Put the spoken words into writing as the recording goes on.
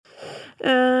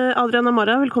Adrian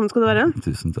Amara, velkommen skal du være.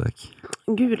 Tusen takk.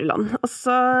 Guriland,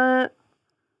 altså,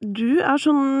 du er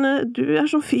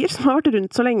sånn fyr som har vært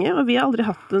rundt så lenge, og vi har aldri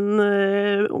hatt en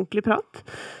ordentlig prat.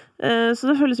 Så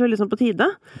det føles veldig sånn på tide.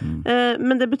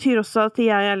 Men det betyr også at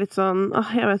jeg er litt sånn,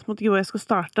 jeg vet på en måte ikke hvor jeg skal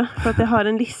starte, for at jeg har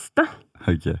en liste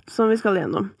som vi skal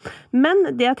gjennom. Men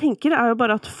det jeg tenker er jo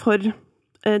bare at for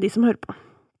de som hører på,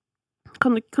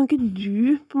 kan ikke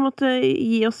du på en måte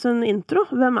gi oss en intro?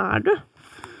 Hvem er du?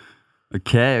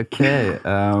 Ok.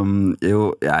 Jo,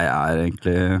 jeg er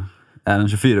egentlig... Jeg er en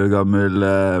 24 år gammel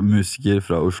musiker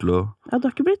fra Oslo. Ja, du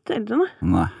har ikke blitt eldre,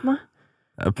 Nei.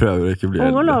 Jeg prøver ikke å bli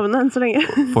eldre. Og lovende enn så lenge.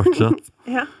 Fortsatt.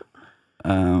 Ja.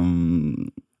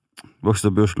 Vokste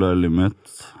opp i Oslo hele livet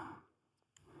mitt.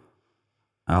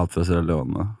 Jeg har hatt fra Sierra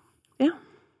Leone. Ja.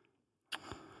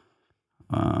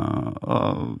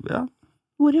 Og ja.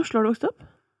 Hvor i Oslo har du vokst opp?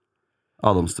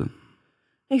 Adamstuen.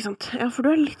 Ikke sant? Ja, for du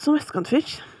er litt som vestkantfyr.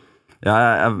 Ja, jeg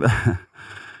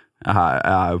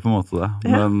er jo på en måte det.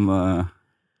 Ja. Men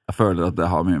jeg føler at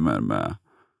det har mye mer med...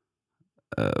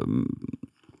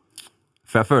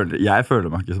 For jeg føler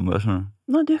meg ikke som det, skjønner du?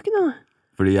 Nei, du gjør ikke det.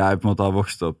 Fordi jeg på en måte har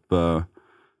vokst opp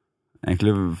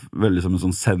egentlig veldig som en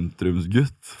sånn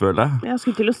sentrumsgutt, føler jeg. Jeg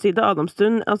skulle til å si det,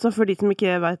 Adamstuen, altså for de som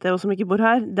ikke vet det, og som ikke bor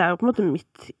her, det er jo på en måte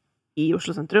midt i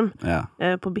Oslo sentrum. Ja.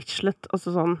 På Bislett,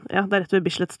 altså sånn, ja, det er rett ved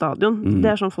Bislett stadion. Det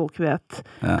er sånn folk vet.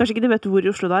 Ja. Kanskje ikke de vet hvor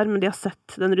i Oslo det er, men de har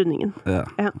sett den rundingen. Ja,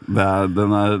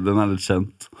 den er litt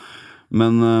kjent.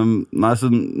 Men nei,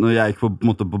 så når jeg gikk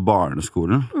på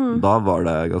barneskolen, da var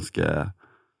det ganske...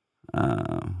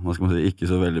 hva skal man si, ikke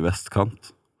så veldig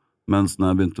vestkant. Mens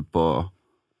når jeg begynte på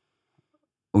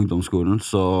ungdomsskolen,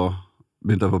 så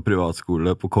begynte jeg på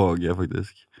privatskole på KG,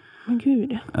 faktisk. Men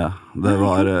gud. Ja, det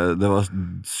var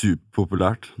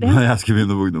superpopulært når jeg skulle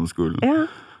begynne på ungdomsskolen. Ja.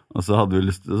 Og så hadde jeg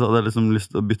liksom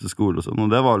lyst til å bytte skole og sånn,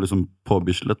 og det var liksom på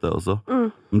Bislett det også.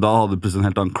 Men da hadde jeg plutselig en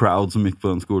helt annen crowd som gikk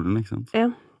på den skolen, ikke sant? Ja.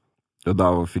 Og da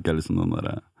fikk jeg liksom den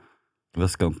der...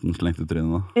 Vestkanten slengte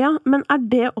trynet da. Ja, men er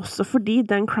det også fordi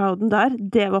den crowden der,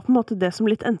 det var på en måte det som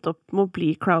litt endte opp med å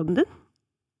bli crowden din?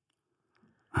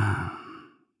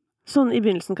 Sånn i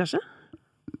begynnelsen, kanskje?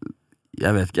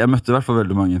 Jeg vet ikke, jeg møtte i hvert fall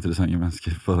veldig mange interessante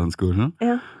mennesker på den skolen.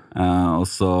 Ja. Og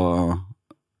så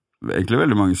egentlig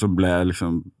veldig mange som ble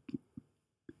liksom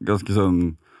ganske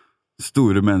sånn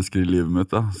store mennesker i livet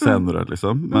mitt da, senere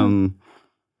liksom.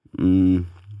 Men...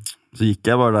 Så gikk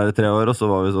jeg bare der i 3 år, og så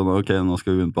var vi sånn, ok, nå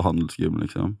skal vi begynne på handelsgym,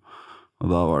 liksom. Og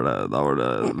da var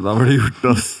det gjort,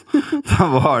 ass. Da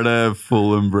var det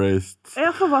full embraced.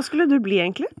 Ja, for hva skulle du bli,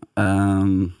 egentlig?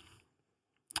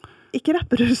 Ikke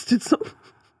rapper høres ut som.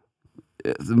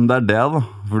 Det er det, da.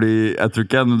 Fordi jeg tror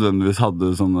ikke jeg nødvendigvis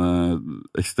hadde sånne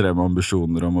ekstreme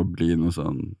ambisjoner om å bli noe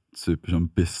sånn super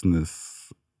sånn business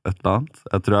et eller annet.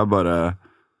 Jeg tror jeg bare...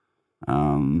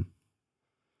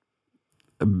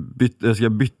 når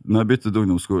jeg byttet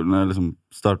ungdomsskolen, jeg liksom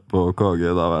startet på KG,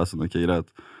 da var jeg sånn, ok, greit.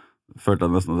 Følte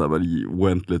jeg nesten at jeg bare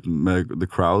went litt med the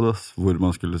crowd, hvor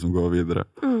man skulle liksom gå videre.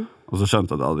 Og så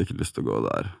skjønte jeg at jeg hadde ikke lyst til å gå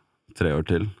der 3 år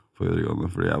til på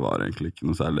videregående, fordi jeg var egentlig ikke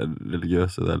noe særlig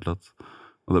religiøs i det hele tatt.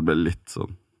 Og det ble litt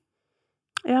sånn.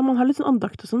 Ja, man har litt sånn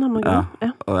andakt og sånn. Ja,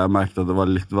 og jeg merket at det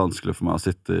var litt vanskelig for meg å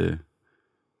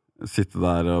sitte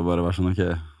der og bare være sånn, ok,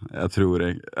 jeg tror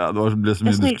jeg... Ja, det ble så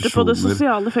mye diskusjoner. Jeg snilte på det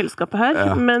sosiale fellesskapet her,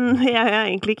 men jeg er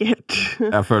egentlig ikke helt...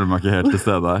 Jeg føler meg ikke helt til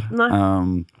stede her. Nei.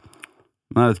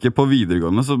 Men jeg vet ikke, på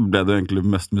videregående så ble det egentlig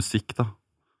mest musikk da.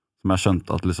 Som jeg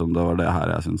skjønte at liksom, det var det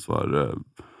her jeg synes var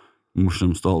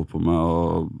morsomst å holde på med,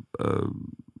 og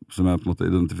som jeg på en måte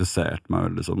identifiserte meg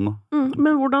veldig som da.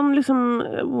 Men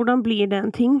hvordan blir det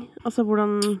en ting? Altså,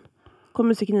 hvordan kom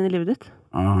musikken inn i livet ditt?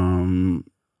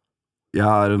 Jeg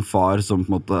har en far som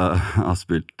på en måte har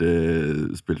spilt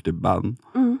i band,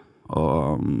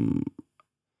 og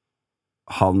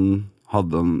han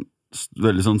hadde en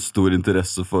veldig sånn stor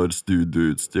interesse for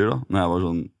studioutstyr da, når jeg var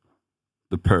sånn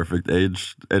the perfect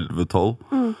age, 11-12.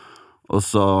 Og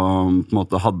så på en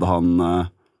måte hadde han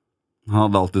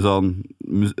hadde alltid sånn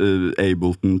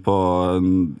Ableton på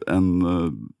en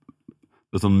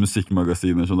sånn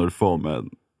musikkmagasiner, så når du får med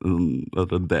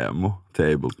en demo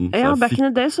til Ableton. Ja, back in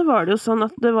the day så var det jo sånn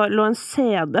at det lå en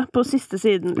CD på siste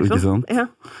siden, liksom. Ikke sant? Ja.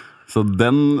 Så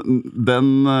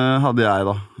den hadde jeg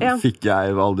da. Ja. Fikk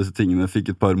jeg alle disse tingene, fikk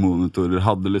et par monitorer,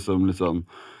 hadde liksom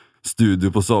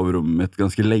studio på soverommet mitt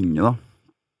ganske lenge da.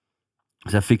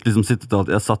 Så jeg fikk liksom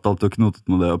jeg satt alltid og knotet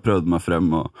med det og prøvde meg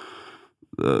frem, og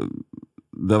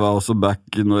det var også back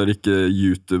når ikke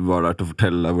YouTube var der til å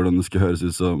fortelle deg hvordan det skulle høres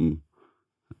ut som,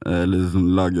 eller liksom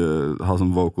ha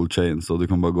sånn vocal chains, og du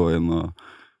kan bare gå inn og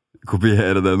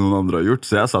kopiere det noen andre har gjort.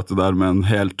 Så jeg satt jo der med en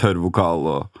helt tørr vokal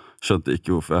og skjønte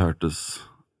ikke hvorfor jeg hørtes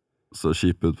så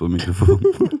kjip ut på mikrofonen.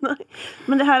 Nei,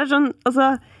 men det her sånn, altså,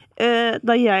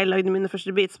 da jeg lagde mine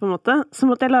første beats på en måte, så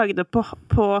måtte jeg lage det på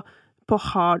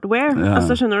hardware.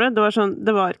 Altså, skjønner du?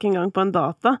 Det var ikke engang på en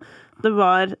data. Det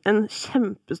var en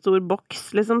kjempestor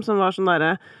boks, liksom, som var sånn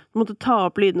der, du måtte ta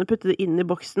opp lydene, putte det inn i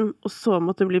boksen, og så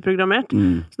måtte det bli programmert.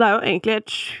 Så det er jo egentlig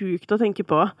helt sjukt å tenke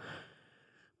på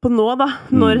nå, da.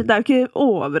 Det er jo ikke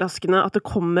overraskende at det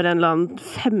kommer en eller annen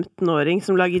 15-åring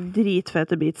som lager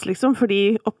dritfete beats, liksom, fordi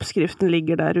oppskriften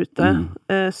ligger der ute.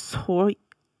 Så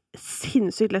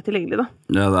sinnssykt lett tilgjengelig, da.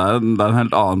 Ja, det er en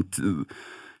helt annen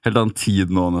tid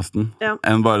nå, nesten.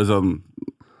 Enn bare sånn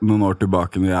noen år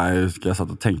tilbake når jeg satt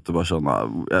og tenkte bare sånn,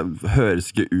 jeg høres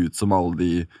ikke ut som alle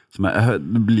de som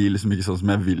det blir liksom ikke sånn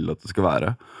som jeg vil at det skal være.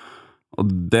 Og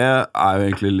det er jo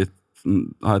egentlig litt,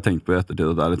 har jeg tenkt på i ettertid,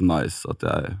 at det er litt nice at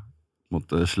jeg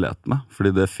måtte slet med,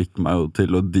 fordi det fikk meg jo til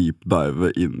å deep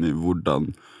dive inn i hvordan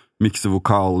mikse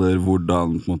vokaler,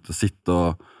 hvordan måtte sitte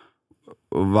og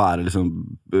være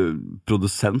liksom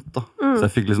produsent da. Så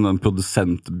jeg fikk liksom den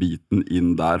produsentbiten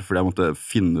inn der, fordi jeg måtte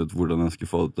finne ut hvordan jeg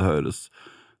skulle få det til å høres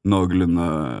noenlunde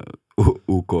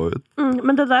ok ut.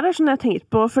 Men det der er sånn jeg tenker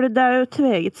på, fordi det er jo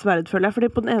tveget sverd, føler jeg,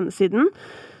 fordi på den ene siden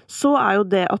så er jo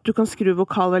det at du kan skru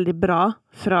vokal veldig bra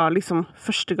fra liksom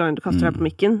første gang du kaster deg på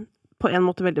mikken, på en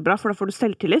måte veldig bra, for da får du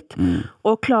selvtillit,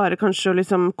 og klarer kanskje å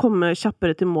liksom komme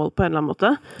kjappere til mål på en eller annen måte.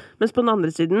 Mens på den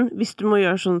andre siden, hvis du må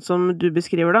gjøre sånn som du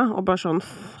beskriver da, og bare sånn,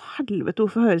 helvete,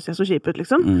 hvorfor høres jeg så kjip ut,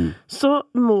 liksom? Så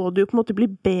må du jo på en måte bli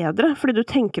bedre, fordi du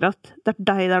tenker at det er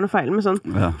deg det er noe feil med, sånn,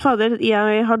 fader,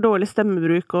 jeg har dårlig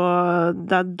stemmebruk, og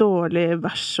det er dårlig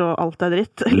vers, og alt er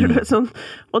dritt, eller noe sånn.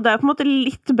 Og det er på en måte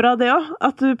litt bra det også,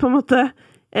 at du på en måte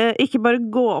ikke bare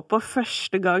går på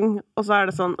første gang, og så er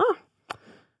det sånn,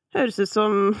 høres ut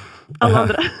som alle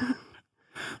andre.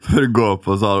 For å gå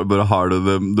på, så bare har du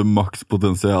det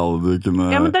makspotensialet du kunne...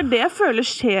 Ja, men det er det jeg føler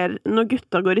skjer når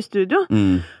gutta går i studio.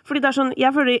 Fordi det er sånn,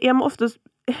 jeg føler, jeg må ofte,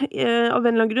 av en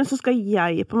eller annen grunn, så skal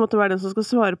jeg på en måte være den som skal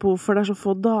svare på hvorfor det er så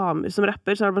få damer som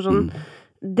rapper, så er det bare sånn,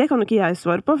 det kan jo ikke jeg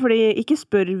svare på, fordi ikke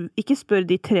spør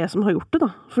de 3 som har gjort det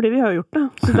da, fordi vi har gjort det,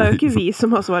 så det er jo ikke vi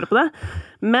som har svaret på det.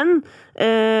 Men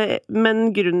jeg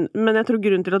tror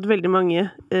grunnen til at veldig mange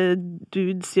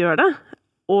dudes gjør det,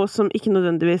 og som ikke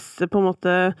nødvendigvis på en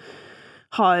måte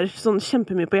har sånn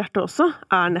kjempemye på hjertet også,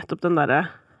 er nettopp den der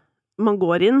man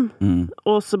går inn,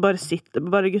 og så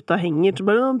bare gutta henger, så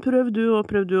bare, prøv du.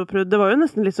 Det var jo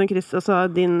nesten litt sånn altså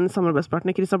din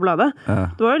samarbeidspartner Chris Ablade.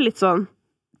 Det var jo litt sånn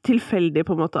tilfeldig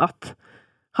på en måte at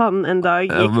han en dag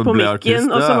gikk på mikken,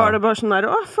 og så var det bare sånn der,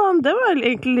 faen, det var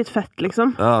egentlig litt fett,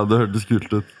 liksom. Ja, det hørtes kult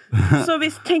ut. Så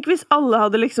tenk hvis alle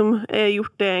hadde liksom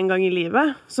gjort det en gang i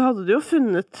livet, så hadde du jo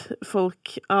funnet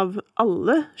folk av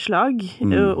alle slag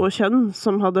og kjønn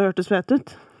som hadde hørtes fet ut.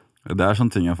 Det er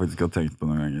sånne ting jeg faktisk har tenkt på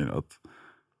noen ganger, at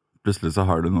plutselig så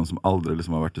har du noen som aldri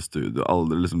liksom har vært i studio,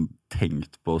 aldri liksom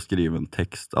tenkt på å skrive en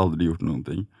tekst, aldri gjort noen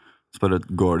ting. Så bare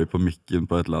går de på mikken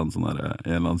på et eller annet sånn der,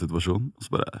 i en eller annen situasjon, og så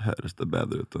bare høres det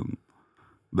bedre ut enn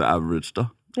the average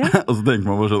da. Og så tenker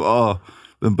man bare sånn,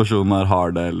 den personen her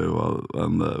har det, eller hva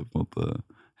enn det på en måte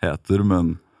heter,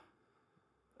 men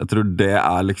jeg tror det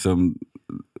er liksom,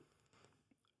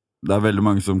 det er veldig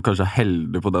mange som kanskje er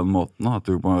heldige på den måten, at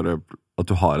du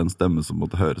har en stemme som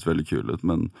måtte høres veldig kul ut,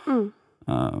 men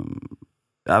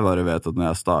jeg bare vet at når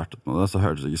jeg startet med det, så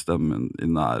hørtes ikke stemmen i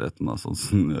nærheten av sånn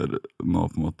som den gjør nå,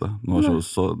 på en måte. Det var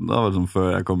liksom før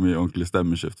jeg kom i ordentlig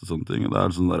stemmeskift og sånne ting, og det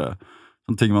er sånne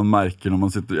ting man merker når man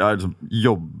sitter. Jeg har liksom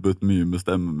jobbet mye med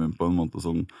stemmen min på en måte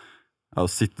sånn, jeg har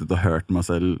sittet og hørt meg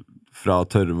selv fra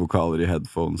tørre vokaler i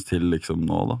headphones til liksom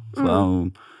nå da. Så det er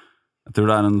jo, jeg tror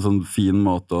det er en sånn fin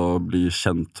måte å bli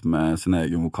kjent med sin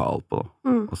egen vokal på da.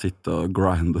 Og sitte og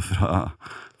grinde fra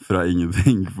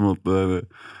ingenting på en måte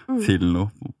til noe.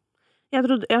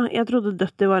 Jeg trodde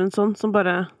Døtti var en sånn som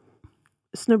bare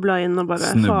snubla inn og bare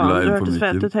faen, du hørtes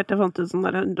fet ut helt jeg fant ut sånn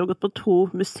der, du har gått på 2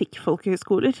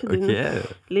 musikkfolkehøyskoler, din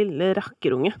lille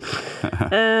rakkerunge.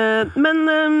 Men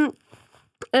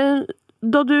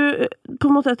da du på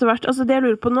en måte etter hvert, altså det jeg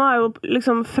lurer på nå er jo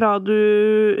liksom fra du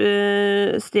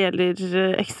stjeler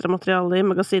ekstra materiale i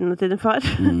magasinene til din far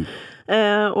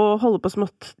og holder på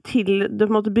smått til det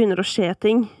på en måte begynner å skje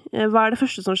ting. Hva er det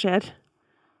første som skjer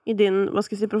i din, hva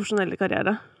skal jeg si, profesjonelle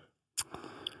karriere?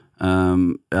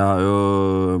 Jeg har jo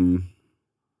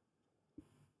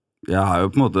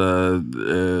på en måte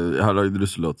jeg har lagd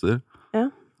russelåter.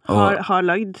 Ja, har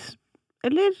lagd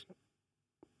eller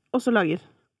også lager?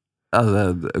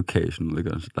 Altså, occasionally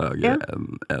kanskje lager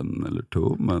en eller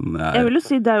 2, men jeg vil jo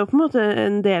si, det er jo på en måte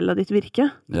en del av ditt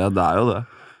virke. Ja, det er jo det.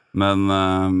 Men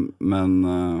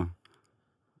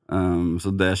så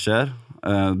det skjer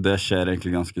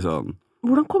egentlig ganske sånn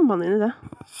Hvordan kom man inn i det?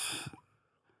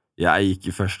 Jeg gikk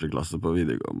i første klasse på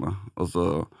videregående, og så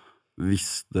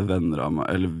visste venner av meg,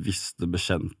 eller visste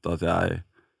bekjente at jeg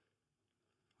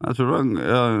tror det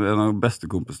var en av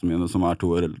bestekompisene mine som 2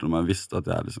 år eldre enn meg, visste at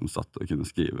jeg liksom satt og kunne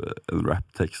skrive en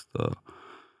rap-tekst og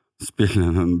spille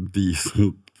en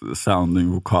decent sounding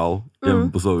vokal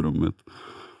hjemme på soverommet mitt.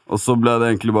 Og så ble det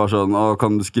egentlig bare sånn,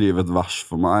 kan du skrive et vers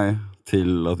for meg til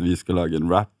at vi skal lage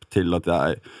en rap, til at jeg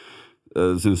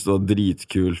synes det var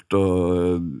dritkult å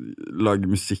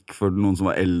lage musikk for noen som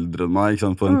var eldre enn meg, ikke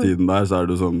sant? På den tiden der så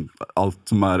det sånn, alt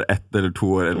som 1 eller 2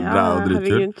 år eldre jo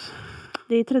dritkult.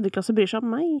 De i 3. klasse bryr seg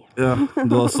om meg. Ja,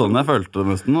 det var sånn jeg følte det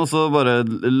nesten. Og så bare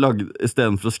i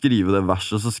stedet for å skrive det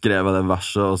verset, så skrev jeg det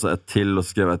verset, og så et til, og så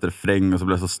skrev jeg et refreng, og så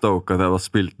ble jeg så stoket at jeg var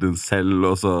spilt inn selv,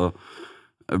 og så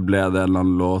ble det en eller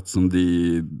annen låt som de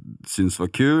syntes var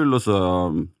kul, og så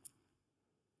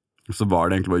var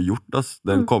det egentlig bare gjort, ass.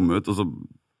 Den kom ut, og så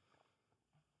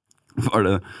var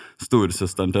det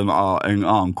storesøsteren til en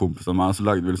annen kompis av meg, så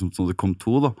lagde vi liksom sånn at det kom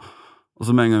 2 da. Og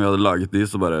så med en gang vi hadde laget de,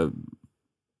 så bare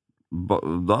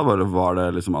var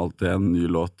det liksom alltid en ny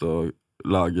låt å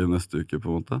lage neste uke, på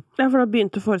en måte. Ja, for da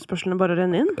begynte forespørslene bare å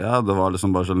renne inn? Ja, det var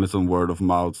liksom bare sånn litt sånn word of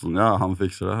mouth, sånn, ja, han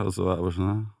fikser det, og så var jeg bare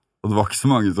sånn, ja. Og det var ikke så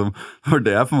mange som, det var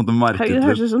det jeg på en måte merket litt. Det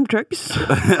høres ut som drugs.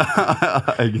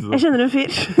 Jeg kjenner en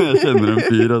fyr. Jeg kjenner en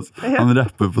fyr, altså. Han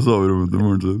rapper på soverommet til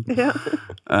moren sin. Ja.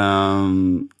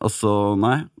 Og så,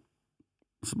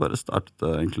 så bare startet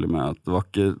det egentlig med at det var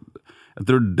ikke, jeg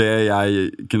tror det jeg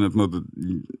kunne på en måte,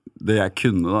 det jeg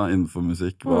kunne da innenfor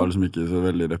musikk var liksom ikke så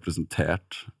veldig representert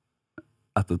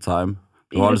at the time.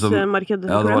 Det var liksom, russemarkedet.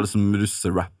 Ja, det var liksom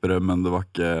russerappere, men det var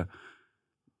ikke,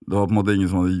 det var på en måte ingen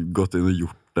som hadde gått inn og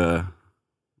gjort det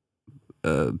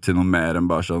til noe mer enn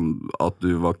bare sånn at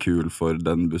du var kul for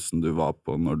den bussen du var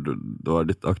på når det var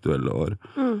ditt aktuelle år.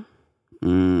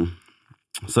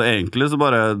 Så egentlig så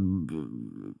bare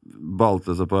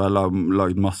balte det seg på, jeg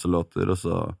lagde masse låter, og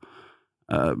så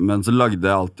men så lagde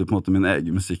jeg alltid på en måte min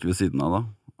egen musikk ved siden av da,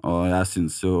 og jeg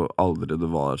synes jo aldri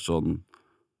det var sånn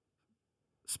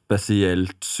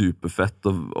spesielt superfett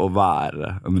å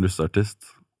være en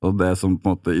russeartist. Og det som på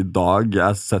en måte i dag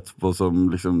sett på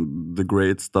som liksom The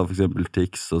Greats, da, for eksempel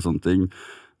Tix og sånne ting,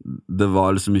 det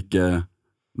var liksom ikke,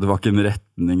 det var ikke en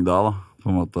retning da, på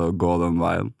en måte, å gå den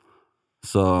veien.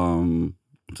 Så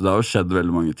det har jo skjedd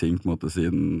veldig mange ting, på en måte,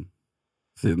 siden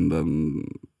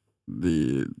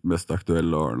de mest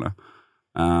aktuelle årene.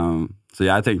 Så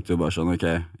jeg tenkte jo bare sånn, ok,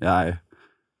 jeg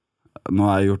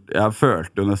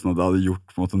følte jo nesten at jeg hadde gjort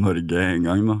på en måte Norge en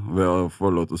gang da, ved å få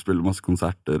lov til å spille masse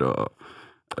konserter og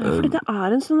fordi det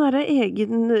en sånn der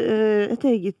et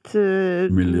eget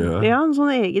miljø. Ja, en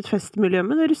sånn eget festmiljø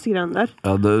med det russegreiene der.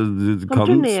 Ja, du kan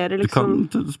turnere,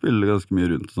 liksom. Du kan spille ganske mye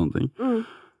rundt og sånne ting.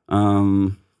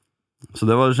 Så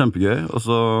det var kjempegøy, og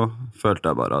så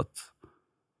følte jeg bare at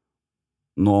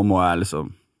nå må jeg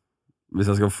liksom,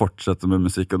 hvis jeg skal fortsette med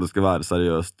musikk og det skal være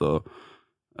seriøst og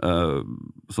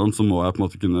sånn, så må jeg på en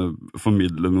måte kunne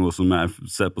formidle noe som jeg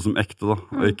ser på som ekte da,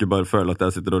 og ikke bare føle at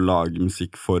jeg sitter og lager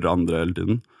musikk for andre hele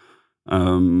tiden.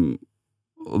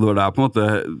 Og det var der på en måte,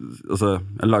 altså,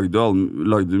 jeg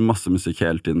lagde jo masse musikk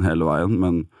hele tiden, hele veien,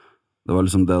 men det var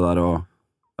liksom det der å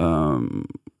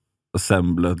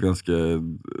assemble et ganske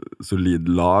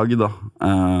solid lag da,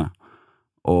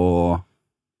 og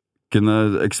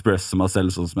kunne ekspresse meg selv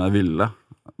sånn som jeg ville,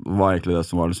 var egentlig det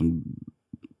som var liksom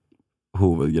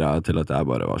hovedgreia til at jeg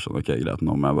bare var sånn, ok, greit,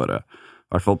 nå må jeg bare i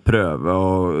hvert fall prøve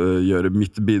å gjøre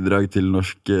mitt bidrag til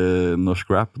norsk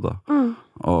rap da,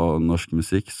 og norsk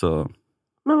musikk, så...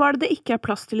 Men hva det ikke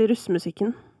plass til i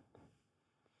russemusikken?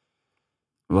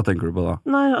 Hva tenker du på da?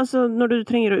 Nei, altså, når du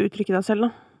trenger å uttrykke deg selv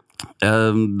da?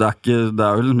 Det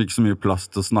jo liksom ikke så mye plass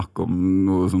til å snakke om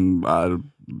noe som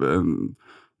en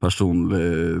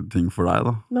personlig ting for deg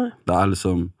da. Nei. Det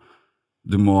liksom,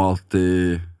 du må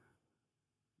alltid...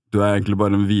 Du egentlig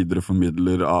bare en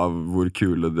videreformidler av hvor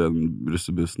kule den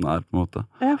russebussen på en måte.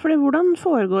 Ja, fordi hvordan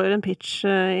foregår en pitch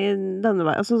i denne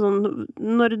veien? Altså sånn,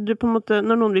 når du på en måte,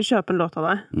 når noen vil kjøpe en låt av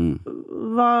deg,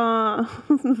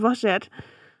 hva skjer?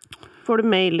 Får du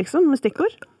mail liksom, med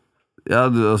stikkord? Ja,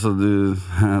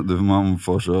 man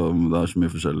får det så mye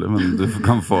forskjellig, men du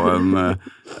kan få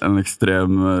en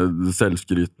ekstrem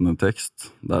selvskrytende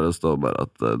tekst, der det står bare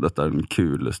at dette den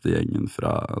kuleste gjengen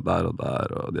fra der, og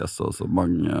de så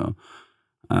mange,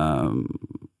 og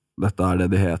dette det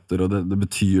de heter, og det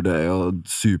betyr det, og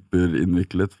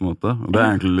superinnviklet på en måte, og det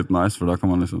egentlig litt nice, for da kan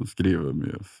man liksom skrive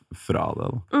mye fra det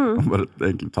da, og bare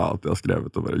egentlig ta alt de har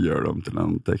skrevet og bare gjøre det om til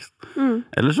en tekst.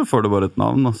 Eller så får du bare et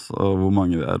navn, altså, og hvor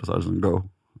mange det og så det sånn, go.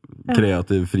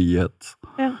 Kreativ frihet.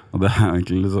 Ja. Og det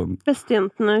egentlig litt sånn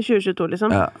Bestejentene 2022, liksom.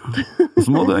 Ja. Og så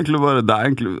må du egentlig bare det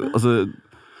egentlig, altså,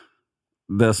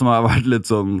 det som har vært litt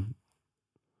sånn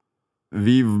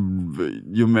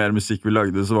jo mer musikk vi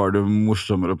lagde, så var det jo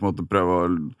morsommere å på en måte prøve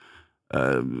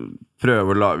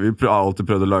å lage, vi har alltid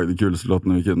prøvd å lage de kuleste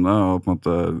låtene vi kunne, og på en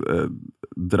måte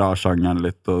dra sjangeren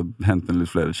litt og hente inn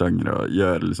litt flere sjangere og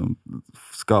gjøre liksom,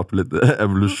 skape litt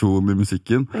evolusjon i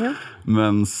musikken,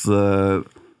 mens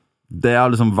det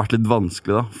har liksom vært litt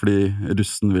vanskelig da, fordi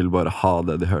russen vil bare ha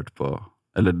det de hørte på,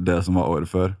 eller det som var året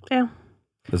før,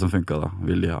 det som funket da,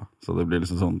 vil de ha, så det blir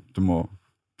liksom sånn, du må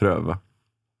prøve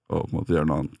og på en måte gjøre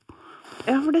noe annet.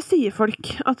 Ja, for det sier folk,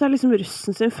 at det liksom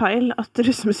russen sin feil, at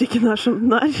russemusikken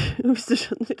som den hvis du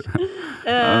skjønner.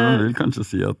 Jeg vil kanskje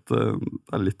si at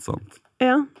det litt sant.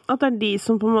 Ja, at det de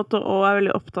som på en måte også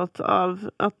veldig opptatt av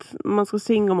at man skal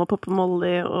synge om å poppe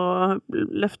Molly og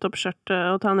løfte opp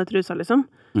skjørtet og ta ned trusa, liksom.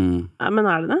 Men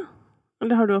det det?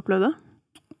 Eller har du opplevd det?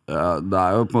 Ja, det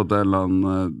jo på en måte en eller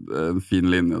annen en fin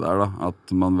linje der da, at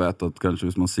man vet at kanskje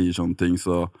hvis man sier sånne ting,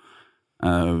 så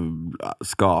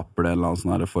skaper det en eller annen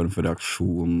sånn her form for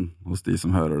reaksjon hos de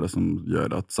som hører det, som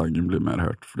gjør at sangen blir mer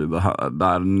hørt, fordi det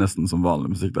nesten som vanlig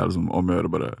musikk, det liksom om å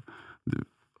gjøre bare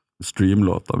stream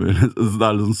låta mi, så det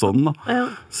liksom sånn da,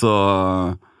 så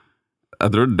jeg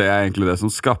tror det egentlig det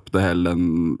som skapte hele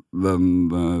den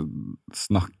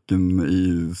snakken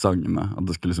i sangene, at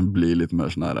det skulle liksom bli litt mer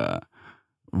sånn her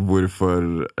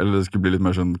hvorfor, eller det skulle bli litt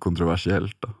mer sånn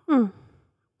kontroversielt da,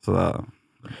 så det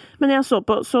Men jeg så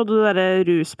du det der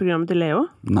rusprogrammet til Leo?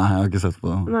 Nei, jeg har ikke sett på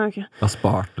det. Nei, ok. Jeg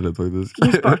sparte litt, faktisk.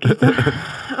 Du sparte litt,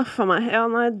 ja. For meg. Ja,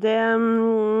 nei, det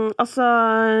altså,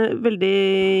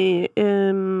 veldig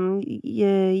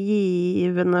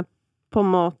givende på en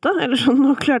måte, eller sånn,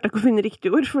 nå klarte jeg ikke å finne riktig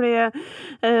ord, fordi,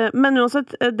 men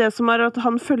uansett, det som at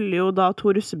han følger jo da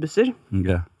 2 russebusser,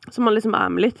 som han liksom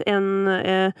med litt, en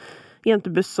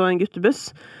jentebuss og en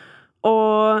guttebuss,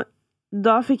 og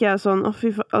da fikk jeg sånn,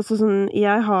 altså sånn,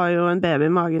 jeg har jo en baby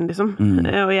i magen, liksom,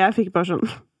 og jeg fikk bare sånn,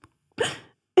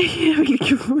 jeg vil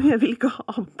ikke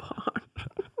ha barn.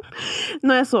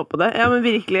 Når jeg så på det, ja, men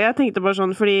virkelig, jeg tenkte bare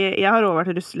sånn, fordi jeg har også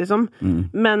vært russ, liksom,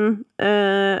 men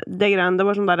det greiene, det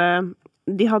var sånn der,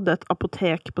 de hadde et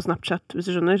apotek på Snapchat,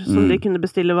 hvis du skjønner, som de kunne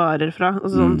bestille varer fra,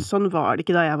 altså sånn var det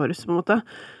ikke da jeg var russ, på en måte.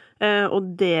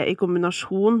 Og det i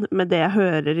kombinasjon med det jeg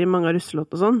hører i mange av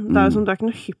russelåt og sånn, det jo sånn, du ikke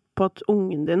noe hypp på at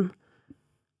ungen din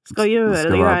skal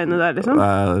gjøre de greiene der, liksom.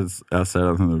 Jeg ser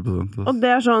den 100%. Og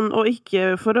det sånn, og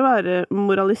ikke for å være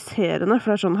moraliserende,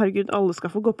 for det sånn, herregud, alle skal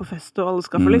få gå på fest, og alle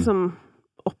skal få liksom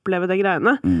oppleve de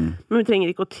greiene. Men vi trenger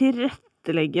ikke å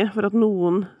tilrettelegge for at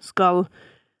noen skal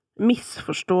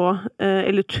misforstå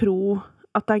eller tro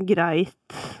at det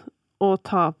greit å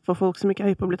ta på folk som ikke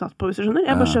høy på å bli tatt på, hvis du skjønner.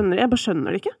 Jeg bare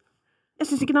skjønner det ikke. Jeg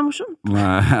synes ikke det morsomt.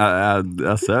 Nei,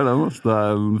 jeg ser den, det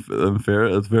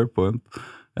et fair point.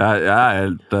 Jeg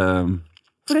helt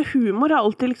For det humor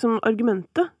alltid liksom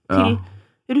argumentet til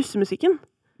russemusikken.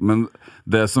 Men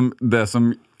det som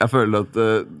jeg føler at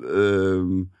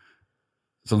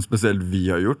sånn spesielt vi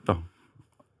har gjort da,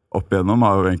 opp igjennom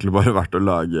har jo egentlig bare vært å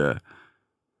lage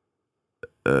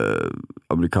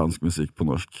amerikansk musikk på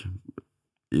norsk.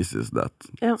 Easy as that.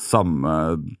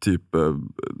 Samme type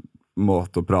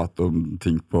måte å prate om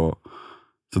ting på.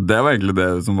 Så det var egentlig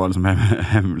det som var liksom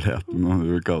hemmeligheten, om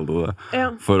vi vil kalle det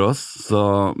for oss.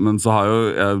 Men så har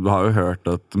jeg har jo hørt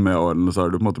at med årene så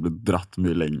har det på en måte blitt dratt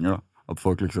mye lenger da. At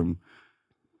folk liksom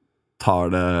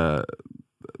tar det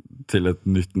til et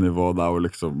nytt nivå der hvor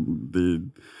liksom de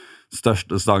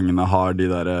største sangene har de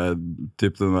der,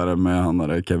 typ den der med han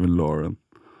der Kevin Lauren.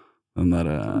 Den der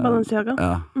Balenciaga.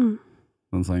 Ja,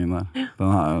 den sangen der.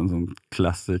 Den har jo en sånn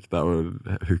classic der hvor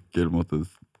hooker på en måte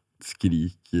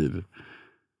skriker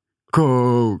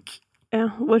Coke!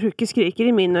 Ja, hvor hooker skriker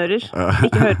i mine ører.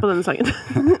 Ikke hør på denne sangen.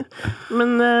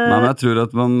 Men jeg tror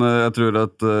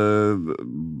at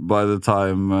by the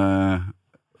time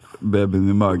babyen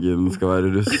i magen skal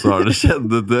være russ, så har det skjedd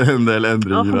en del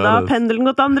endringer. Da har pendelen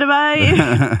gått andre vei.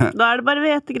 Da det bare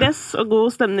hvetegress og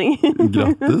god stemning.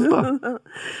 Grattis da.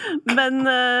 Men,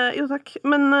 jo takk.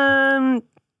 Men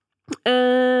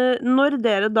når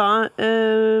dere da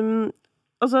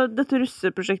altså dette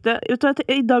russeprosjektet,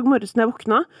 i dag morges når jeg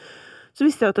våkna, så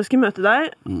visste jeg at jeg skulle møte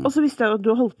deg, og så visste jeg at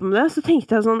du har holdt på med det, så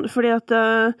tenkte jeg sånn, fordi at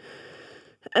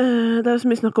det jo så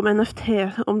mye snakk om NFT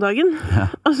om dagen,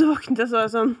 og så våknet jeg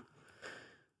sånn,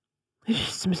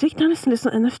 russemusikk, det nesten litt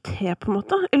sånn NFT på en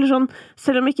måte, eller sånn,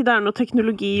 selv om ikke det noe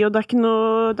teknologi, og det ikke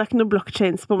noe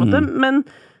blockchains på en måte,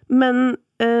 men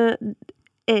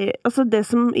altså det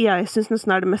som jeg synes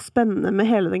nesten det mest spennende med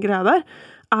hele den greia der,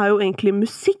 jo egentlig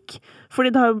musikk.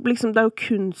 Fordi det er jo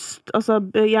kunst, altså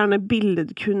gjerne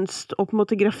billedkunst og på en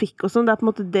måte grafikk og sånn. Det på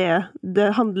en måte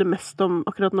det handler mest om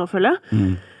akkurat nå, føler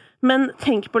jeg. Men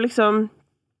tenk på liksom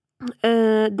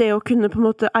det å kunne på en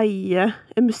måte eie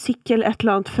musikk eller et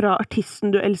eller annet fra artisten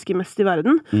du elsker mest i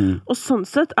verden. Og sånn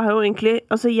sett jo egentlig,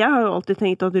 altså jeg har jo alltid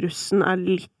tenkt at russen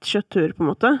litt kjøttur på en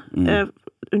måte.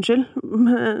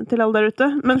 Unnskyld til alle der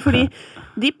ute. Men fordi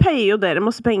de payer jo dere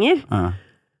masse penger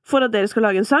for at dere skal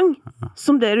lage en sang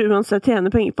som dere uansett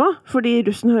tjener penger på, fordi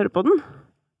russen hører på den.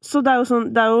 Så det jo sånn,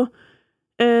 det jo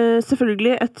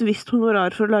selvfølgelig et visst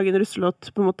honorar for å lage en russelåt,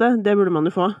 på en måte. Det burde man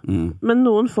jo få. Men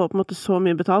noen får på en måte så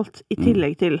mye betalt, i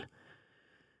tillegg til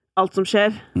alt som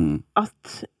skjer,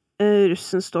 at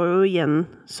russen står jo igjen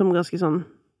som ganske sånn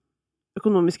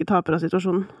økonomiske taper av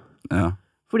situasjonen. Ja.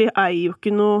 For de jo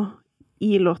ikke noe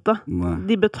i låta. Nei.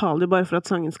 De betaler jo bare for at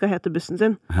sangen skal hete Bussen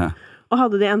sin. Ja. Og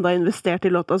hadde de enda investert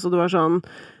i låta, så det var sånn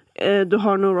du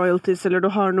har noe royalties, eller du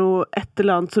har noe et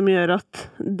eller annet som gjør at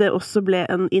det også ble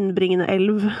en innbringende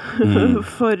elv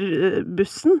for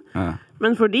bussen. Ja.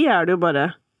 Men for de det jo bare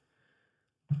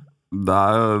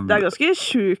det ganske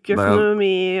sjuk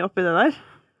økonomi oppi det der.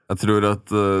 Jeg tror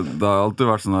at det har alltid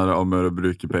vært sånn her om å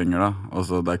bruke penger, da. Og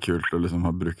så det kult å liksom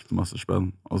ha brukt masse spenn.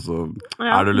 Og så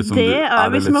det liksom det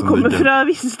hvis man kommer fra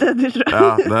visse steder, tror jeg.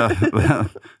 Ja,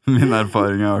 det min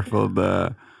erfaring i hvert fall.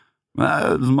 Men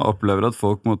jeg liksom opplever at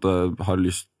folk på en måte har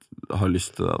lyst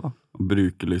til det, da. Å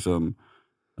bruke liksom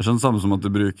det sånn samme som at du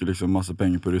bruker liksom masse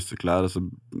penger på russeklær, og så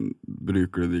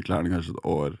bruker du de klærne kanskje et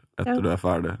år etter du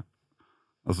ferdig.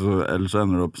 Altså, ellers så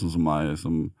ender du opp sånn som meg,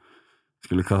 som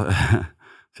skulle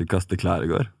kaste klær i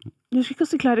går. Du skulle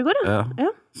kaste klær i går, ja? Ja,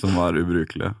 som var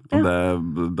ubrukelige. Og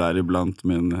det iblant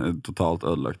min totalt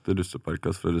ødelagte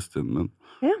russeparkas fra russetiden min.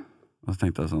 Ja. Og så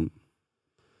tenkte jeg sånn,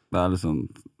 det litt sånn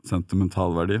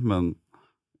sentimental verdi, men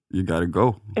you gotta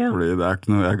go. Ja. Fordi det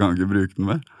ikke noe, jeg kan ikke bruke den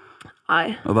mer.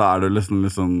 Nei. Og da det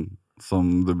liksom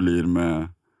som det blir med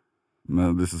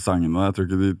disse sangene. Jeg tror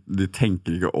ikke de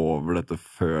tenker ikke over dette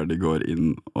før de går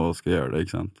inn og skal gjøre det,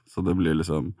 ikke sant? Så det blir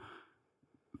liksom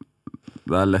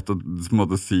det lett å på en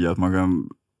måte si at man kan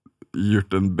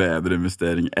gjort en bedre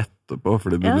investering etterpå,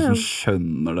 fordi du liksom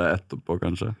skjønner det etterpå,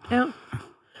 kanskje. Ja.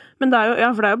 Men det jo,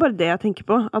 for det jo bare det jeg tenker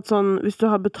på, at sånn, hvis du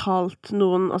har betalt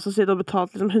noen, altså si du har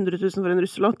betalt liksom 100 000 for en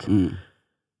russelåt,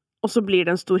 og så blir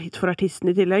det en stor hit for artisten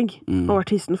i tillegg, og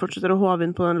artisten fortsetter å håve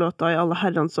inn på den låta i alle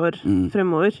herrens år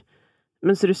fremover,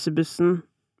 mens russebussen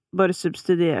bare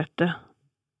subsidierte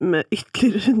med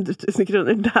ytterligere 100 000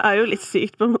 kroner. Det jo litt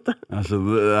sykt, på en måte. Jeg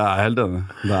helt enig.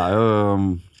 Det jo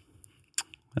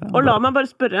og la meg bare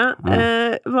spørre,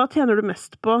 hva tjener du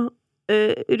mest på?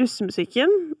 Russemusikken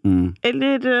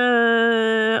eller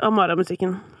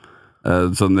Amara-musikken?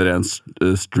 Sånn rent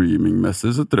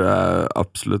streamingmessig så tror jeg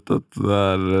absolutt at det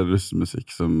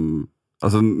russemusikk som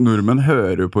altså nordmenn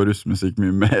hører jo på russemusikk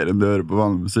mye mer enn de hører på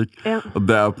vanlig musikk, og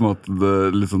det på en måte det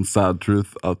litt sånn sad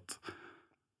truth at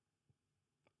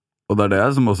og det det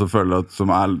jeg som også føler at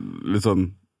som litt sånn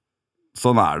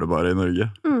det bare i Norge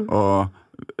og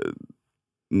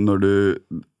når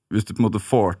hvis du på en måte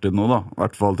får til noe da, i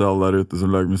hvert fall til alle der ute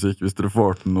som lager musikk, hvis dere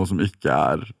får til noe som ikke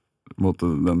på en måte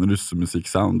den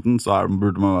russemusikk-sounden, så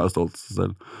burde man være stolt av seg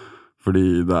selv. Fordi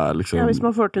det liksom ja, hvis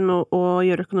man får til noe å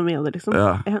gjøre økonomi av det, liksom.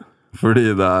 Ja. Fordi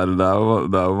det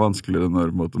jo vanskeligere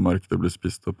når på en måte markedet blir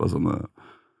spist opp av sånne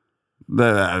det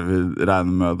jeg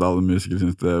regner med at alle musikere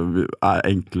synes det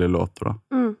enkle låter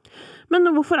da.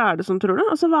 Men hvorfor det sånn, tror du?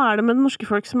 Altså, hva det med det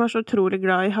norske folk som så utrolig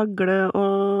glad i hagle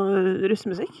og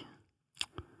russemusikk?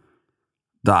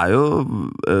 Det jo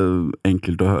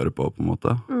enkelt å høre på en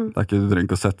måte. Det ikke, du trenger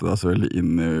ikke å sette deg så veldig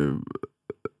inn i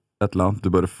et eller annet. Du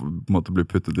bare på en måte blir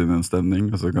puttet inn i en stemning,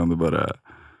 og så kan du bare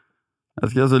jeg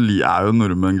vet ikke, altså, jo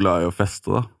nordmenn glad i å feste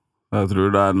da. Jeg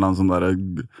tror det en eller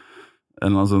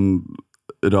annen sånn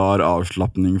rar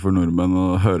avslappning for nordmenn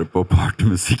å høre på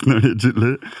partymusikk når de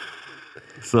chiller.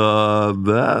 Så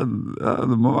det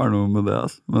må være noe med det,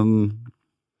 altså. Men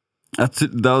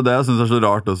det jo det jeg synes så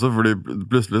rart også, fordi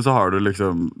plutselig så har du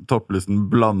liksom topplisten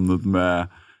blandet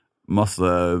med masse,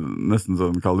 nesten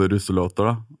sånn kall det russelåter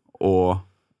da, og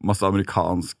masse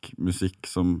amerikansk musikk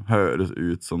som høres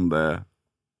ut som det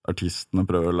artistene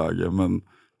prøver å lage, men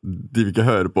de vil ikke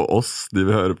høre på oss, de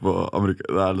vil høre på Amerika.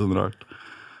 Det litt sånn rart.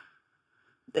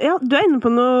 Ja, du inne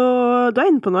på noe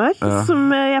her, som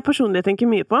jeg personlig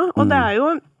tenker mye på, og det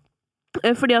jo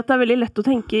fordi at det veldig lett å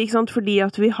tenke, ikke sant, fordi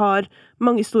at vi har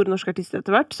mange store norske artister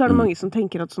etter hvert, så det mange som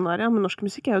tenker at sånn ja, men norsk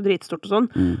musikk jo dritstort og sånn,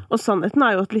 og sannheten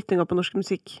jo at lyttinga på norsk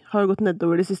musikk har jo gått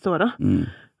nedover de siste årene.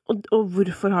 Og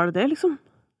hvorfor har det liksom?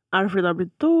 Det fordi det har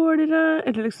blitt dårligere,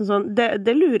 eller liksom sånn,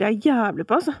 det lurer jeg jævlig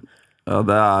på, altså. Ja,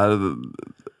 det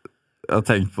jeg har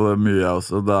tenkt på det mye jeg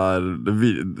også.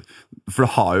 For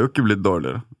det har jo ikke blitt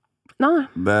dårligere. Nei,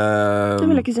 det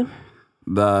vil jeg ikke si.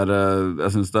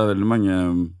 Jeg synes det veldig mange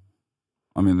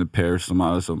av mine peers som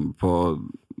liksom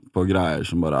på greier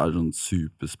som bare sånn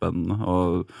superspennende,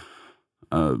 og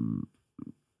på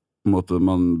en måte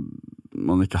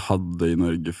man ikke hadde i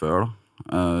Norge før, da.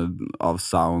 Av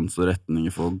sounds og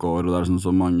retninger folk går, og det sånn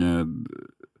så mange.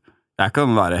 Jeg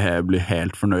kan bli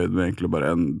helt fornøyd med egentlig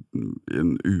bare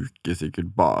en uke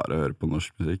sikkert bare høre på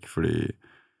norsk musikk, fordi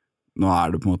nå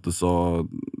det på en måte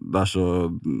det er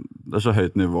så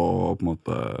høyt nivå, og på en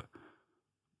måte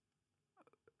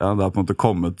ja, det har på en måte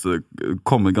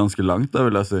kommet ganske langt, det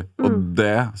vil jeg si. Og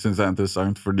det synes jeg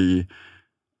interessant, fordi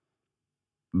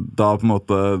da på en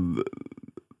måte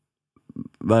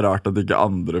det rart at ikke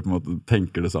andre på en måte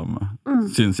tenker det samme,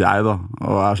 synes jeg da,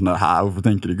 og sånn der, hvorfor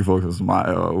tenker ikke folk sånn som meg,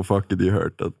 og hvorfor har ikke de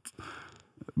hørt at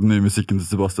den nye musikken til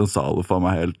Sebastian Zalo faen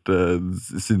meg helt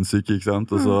sinnssyk, ikke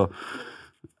sant? Og så,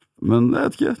 men jeg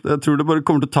vet ikke, jeg tror det bare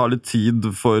kommer til å ta litt tid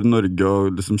for Norge å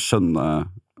liksom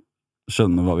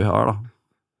skjønne hva vi har da.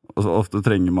 Og så ofte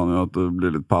trenger man jo at det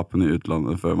blir litt papen i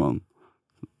utlandet før man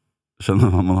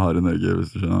skjønner hva man har i Norge,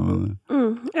 hvis du skjønner hva det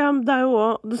Ja,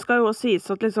 det skal jo også sies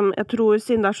at liksom, jeg tror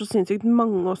siden det så sinnssykt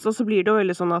mange også, så blir det jo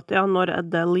veldig sånn at ja, når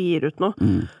Adele gir ut nå,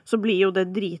 så blir jo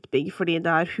det dritbig fordi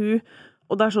det hun,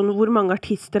 og det sånn, hvor mange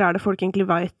artister det folk egentlig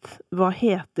vet hva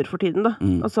heter for tiden da,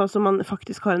 altså som man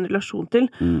faktisk har en relasjon til,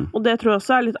 og det tror jeg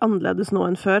også litt annerledes nå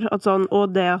enn før, at sånn,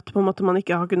 og det at på en måte man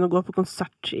ikke har kunnet gå på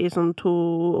konsert i sånn 2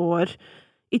 år,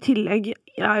 i tillegg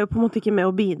jo på en måte ikke med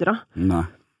å bidra. Nei.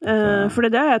 For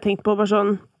det har jeg tenkt på, bare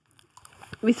sånn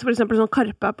hvis for eksempel sånn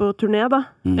Karpe på turné da,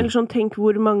 eller sånn tenk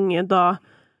hvor mange da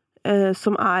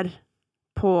som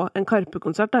på en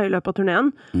Karpe-konsert da, i løpet av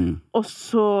turneen, og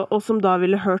som da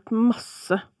ville hørt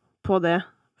masse på det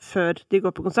før de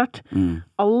går på konsert.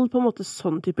 All på en måte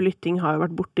sånn type lytting har jo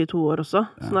vært borte i 2 år også.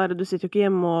 Sånn du sitter jo ikke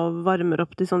hjemme og varmer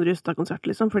opp til Sondre Justad-konsert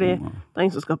liksom, fordi det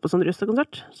ingen som skal på Sondre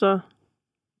Justad-konsert, så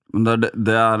men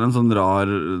det en sånn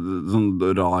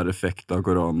rar effekt av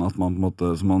korona, at man på en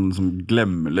måte, så man liksom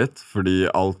glemmer litt, fordi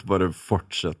alt bare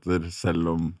fortsetter selv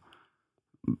om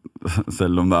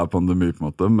det pandemi på en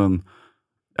måte, men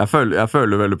jeg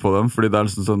føler veldig på dem, fordi det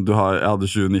liksom sånn, jeg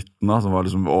hadde 2019 da, som var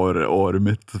liksom året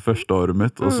mitt, første året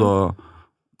mitt, og så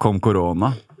kom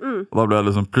korona, og da ble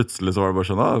det liksom, plutselig så var det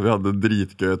bare sånn, vi hadde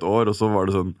dritgøy et år, og så var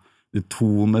det sånn, de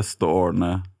 2 neste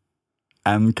årene,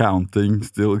 and counting,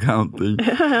 still counting,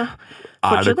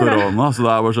 det korona, så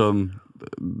det bare sånn,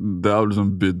 det har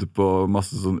liksom bydd på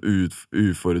masse sånn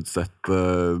uforutsette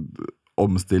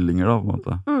omstillinger da, på en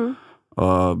måte.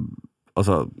 Og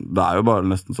altså, det jo bare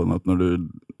nesten sånn at når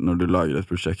du lager et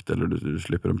prosjekt, eller du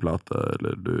slipper en plate,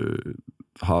 eller du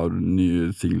har nye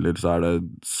singler, så det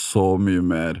så mye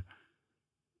mer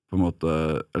på en måte,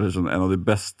 eller sånn, en av de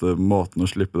beste måtene å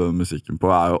slippe den musikken på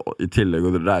jo i tillegg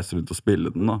å reise rundt og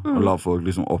spille den da, og la folk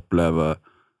liksom oppleve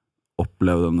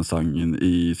denne sangen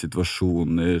i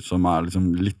situasjoner som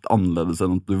liksom litt annerledes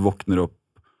enn at du våkner opp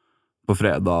på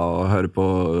fredag og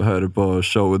hører på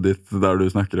showet ditt der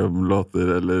du snakker om låter,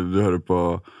 eller du hører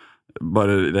på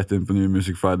bare rett inn på New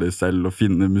Music Friday selv og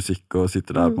finner musikk og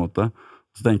sitter der på en måte.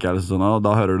 Så tenker jeg liksom sånn,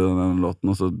 da hører du denne låten,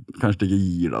 og så kanskje det ikke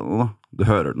gir deg noe da. Du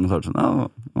hører den, og så det sånn,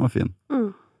 den var fin.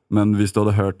 Men hvis du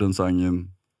hadde hørt den sangen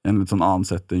i en litt sånn annen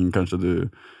setting, kanskje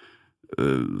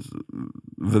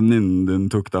venninnen din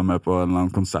tok deg med på en eller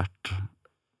annen konsert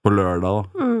på lørdag da,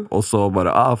 og så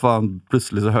bare, faen,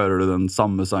 plutselig så hører du den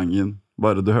samme sangen,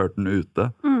 bare du hørte den ute.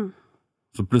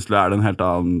 Så plutselig det en helt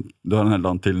annen, du har en helt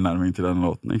annen tilnærming til den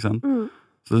låten, ikke sant?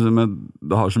 Så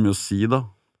det har så mye å si da,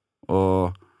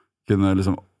 og kunne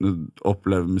liksom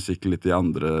oppleve musikk litt i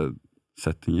andre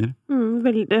settinger.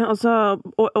 Veldig,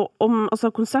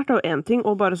 altså konsert jo en ting,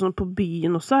 og bare sånn på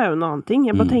byen også jo en annen ting.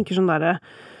 Jeg bare tenker sånn der,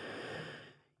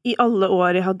 i alle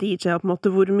år jeg har DJ på en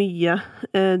måte, hvor mye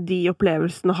de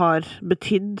opplevelsene har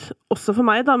betydd, også for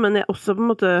meg da, men også på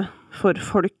en måte for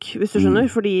folk, hvis du skjønner,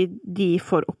 fordi de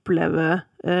får oppleve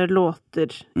låter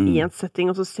i en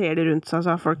setting, og så ser de rundt seg,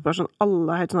 så har folk bare sånn,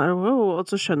 alle helt sånn her, wow, og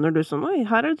så skjønner du sånn, oi,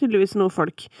 her det tydeligvis noe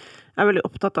folk veldig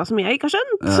opptatt av som jeg ikke har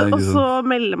skjønt, og så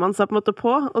melder man seg på en måte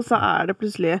på, og så det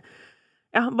plutselig,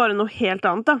 bare noe helt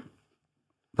annet da.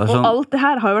 Sånn. Og alt det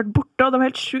her har jo vært borte, og det var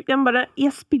helt sjukt.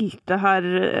 Jeg spilte her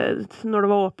når det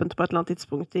var åpent på et eller annet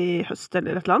tidspunkt i høst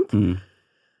eller et eller annet.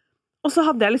 Og så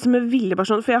hadde jeg liksom en vilje bare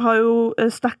sånn, for jeg har jo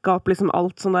stakket opp liksom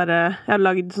alt sånn der, jeg har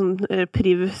laget sånn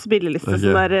priv spilleliste,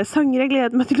 sånn der sanger jeg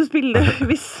gleder meg til å spille,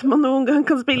 hvis man noen gang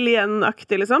kan spille igjen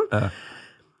aktig liksom.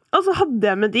 Og så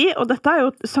hadde jeg med de, og dette jo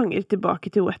sanger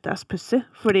tilbake til Wet Ass Pussy,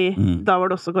 fordi da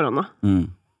var det også korona.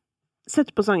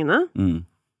 setter på sangene.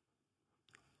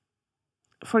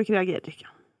 Folk reagerer ikke.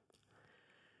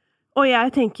 Og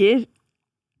jeg tenker,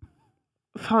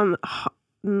 faen,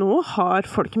 nå har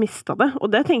folk mistet det.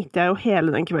 Og det tenkte jeg jo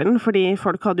hele den kvelden, fordi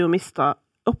folk hadde jo mistet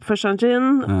oppførselen sin,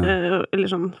 eller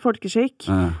sånn folkeskikk.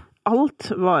 Alt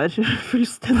var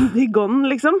fullstendig gone,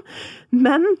 liksom.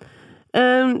 Men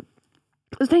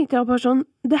så tenkte jeg bare sånn,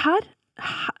 det her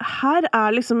er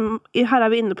liksom, her er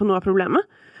vi inne på noe av problemet.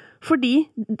 Fordi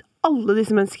alle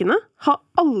disse menneskene har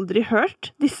aldri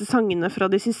hørt disse sangene fra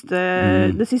det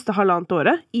siste halvannet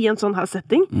året i en sånn her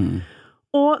setting.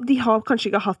 Og de har kanskje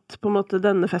ikke hatt på en måte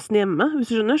denne festen hjemme,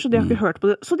 hvis du skjønner, så de har ikke hørt på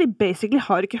det. Så de basically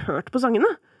har ikke hørt på sangene.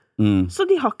 Så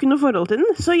de har ikke noe forhold til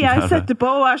den. Så jeg setter på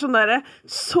og er sånn der,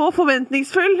 så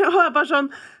forventningsfull, og er bare sånn,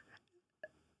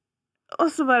 og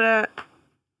så bare,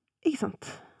 ikke sant?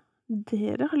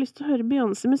 Dere har lyst til å høre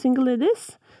Beyoncé med Single Ladies?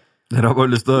 Dere har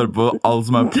bare lyst til å høre på alt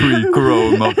som er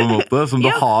pre-corona på en måte, som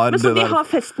ja, har men så de har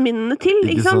festminnene til,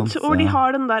 ikke sant? Og de har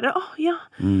den der, ja.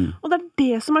 Og det er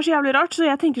det som er så jævlig rart, så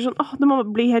jeg tenker sånn, det må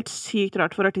bli helt sykt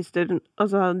rart for artister,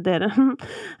 altså dere,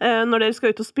 når dere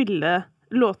skal ut og spille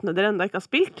låtene dere enda ikke har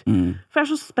spilt. For jeg er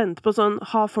så spent på sånn,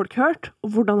 har folk hørt?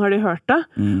 Og hvordan har de hørt det?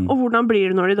 Og hvordan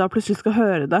blir det når de da plutselig skal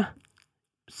høre det?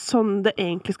 Sånn det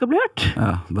egentlig skal bli hørt.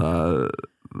 Ja, det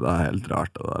er helt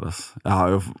rart det der, altså. Jeg har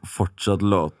jo fortsatt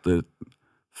låter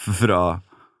fra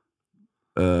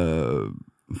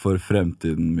For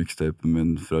fremtiden mixtapen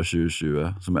min fra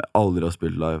 2020 som jeg aldri har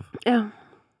spilt live. Ja.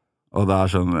 Og det er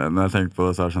sånn, når jeg tenker på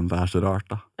det, så er det sånn, det er så rart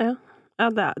da. Ja,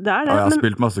 det er det. Og jeg har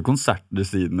spilt masse konserter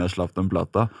siden jeg slapp den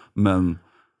plata, men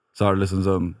så er det liksom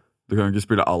sånn, du kan ikke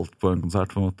spille alt på en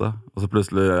konsert på en måte. Og så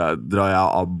plutselig drar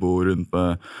jeg Abbo rundt med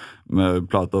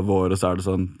plata vår, og så er det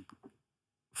sånn,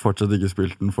 fortsatt ikke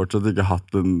spilt den, fortsatt ikke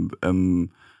hatt en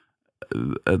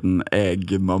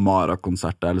egen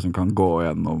Mamara-konsert der jeg liksom kan gå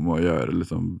gjennom og gjøre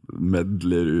liksom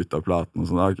medler ut av platen og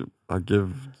sånn. Jeg har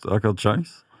ikke hatt sjans.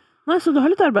 Nei, så du har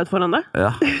litt arbeid foran deg.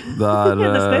 Ja,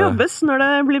 det skal jobbes når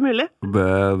det blir mulig.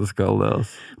 Det skal det,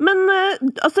 altså. Men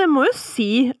altså, jeg må jo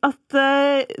si at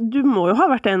du må jo ha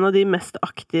vært en av de mest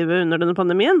aktive under denne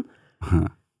pandemien.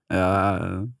 Ja,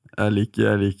 jeg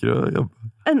liker å jobbe.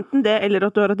 Enten det, eller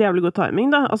at du har hatt jævlig god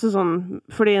timing, da. Altså sånn,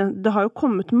 fordi det har jo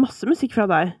kommet masse musikk fra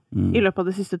deg i løpet av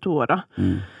de siste 2 åra.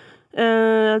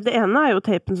 Det ene er jo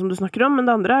tapen som du snakker om, men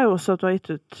det andre er jo også at du har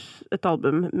gitt ut et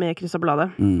album med Chris Ablade.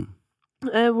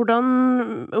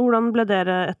 Hvordan ble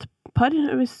dere et par,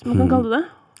 hvis man kan kalle det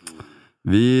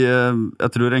det? Jeg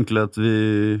tror egentlig at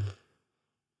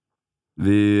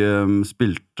vi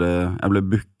spilte, jeg ble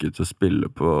booket til å spille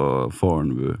på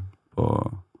Fornebu på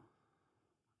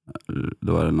det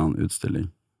var en annen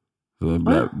utstilling. Så det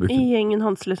ble I gjengen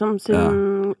hans, liksom,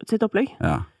 sitt opplegg?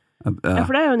 Ja,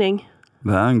 for det er jo en gjeng.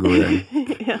 Det er en god gjeng.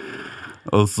 Ja.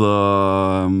 Og så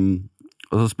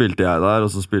spilte jeg der, og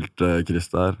så spilte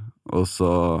Chris der, og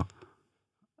så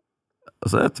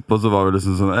etterpå så var vi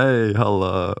liksom sånn, hei,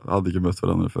 halla, hadde ikke møtt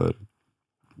hverandre før.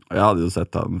 Og jeg hadde jo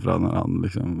sett han fra når han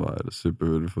liksom var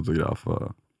superfotograf,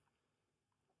 og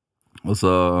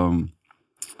så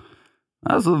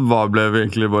så ble vi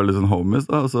egentlig bare litt sånn homies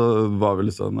da, og så var vi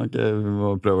litt sånn, ok, vi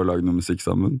må prøve å lage noe musikk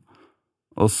sammen.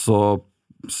 Og så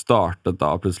startet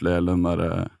da plutselig hele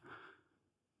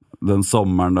den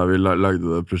sommeren da vi lagde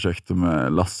det prosjektet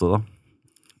med Lasse da.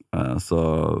 Så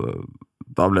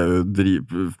da ble vi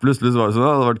plutselig så var det sånn, det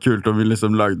hadde vært kult om vi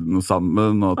liksom lagde noe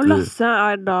sammen. Og Lasse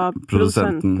er da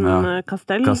produsenten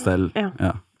Castell? Castell,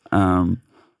 ja.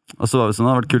 Og så var vi sånn, det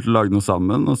hadde vært kult å lage noe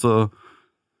sammen, og så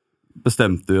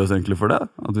bestemte vi oss egentlig for det,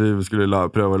 at vi skulle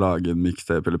prøve å lage en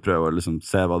mixtape, eller prøve å liksom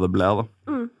se hva det ble da.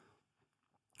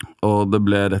 Og det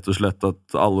ble rett og slett at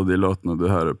alle de låtene du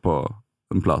hører på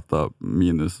den plata,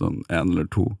 minus sånn 1 eller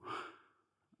 2,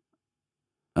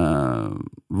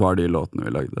 var de låtene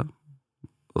vi lagde.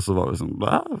 Og så var vi sånn,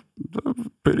 det er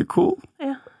pretty cool.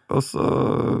 Ja. Og så,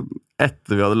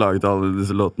 etter vi hadde laget alle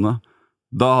disse låtene,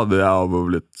 da hadde jeg og Abbo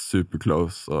blitt super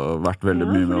close og vært veldig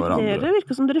mye med hverandre. Det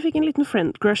virket som dere fikk en liten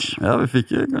friend crush. Ja, vi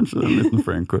fikk kanskje en liten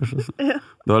friend crush. Altså. Ja.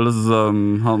 Det var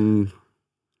liksom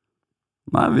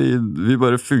Nei, vi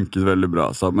bare funket veldig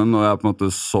bra sammen, og jeg på en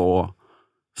måte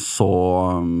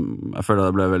jeg føler at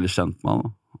jeg ble veldig kjent med han,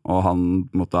 og han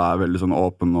på en måte er veldig sånn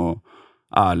åpen og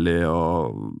ærlig og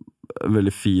en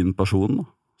veldig fin person.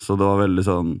 Så det var veldig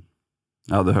sånn,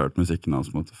 jeg hadde hørt musikken hans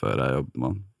på en måte før jeg jobbet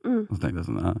med han. Og så tenkte jeg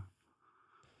sånn,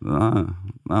 det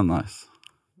er nice.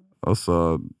 Og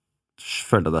så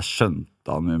følte jeg at jeg skjønte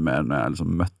han mye mer når jeg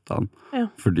liksom møtte han. Ja.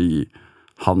 Fordi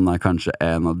han er kanskje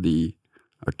en av de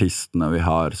artistene vi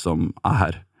har som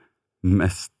er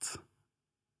mest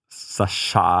seg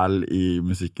selv i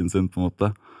musikken sin, på en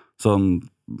måte. Sånn,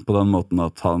 på den måten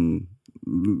at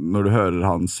når du hører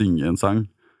han synge en sang,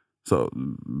 så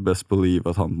best believe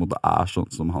at han på en måte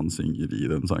sånn som han synger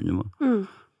i den sangen da.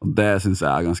 Og det synes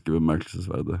jeg ganske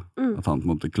bemerkelsesverdig. At han på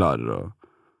en måte klarer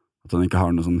at han ikke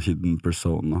har noe sånn hidden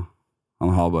persona.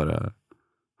 Han er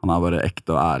bare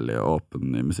ekte og ærlig og åpen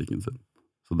i musikken sin.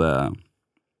 Så det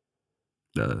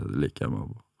liker jeg med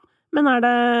Abo. Men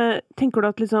tenker du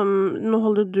at liksom, nå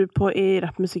holder du på i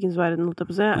rappmusikkens verden, holdt jeg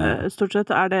på å si. Stort sett,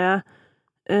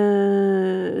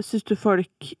 synes du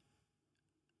folk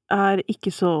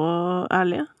ikke så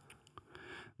ærlige?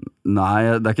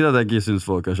 Nei, det ikke det at jeg ikke synes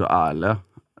folk så ærlige.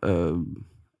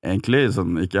 Egentlig,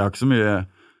 sånn, jeg har ikke så mye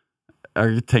jeg har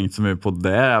ikke tenkt så mye på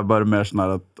det. Jeg er bare mer sånn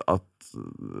at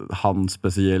han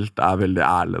spesielt veldig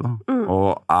ærlig da. Og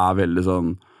veldig sånn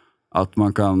at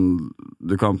du kan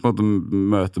på en måte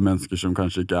møte mennesker som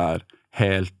kanskje ikke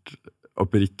helt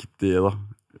oppriktige da,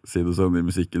 si det sånn i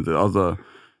musikken sin, altså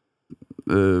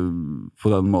på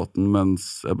den måten,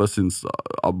 mens jeg bare synes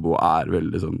Abo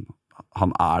veldig sånn,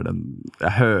 han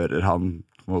jeg hører han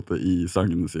på en måte i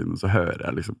sangene sine, så hører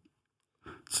jeg liksom,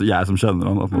 så jeg som kjenner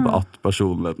han, på en måte at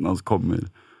personligheten hans kommer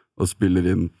og spiller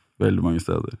inn veldig mange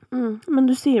steder. Men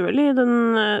du sier vel i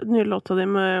den nye låta di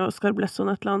med Oscar Blesson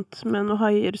et eller annet, med noen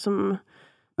haier som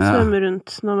svømmer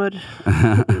rundt når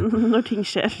ting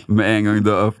skjer. Med en gang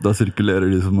du opp, da sirkulerer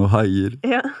de som noen haier.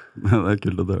 Ja. Det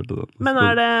kult at du hørte det. Men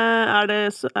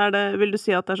vil du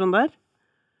si at det sånn der?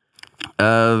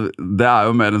 Det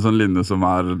jo mer en sånn linje som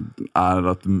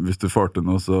at hvis du får til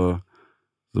noe, så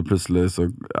plutselig så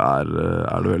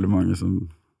det veldig mange som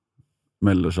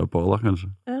melder seg på da,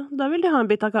 kanskje. Ja, da vil de ha en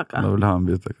bit av kaka.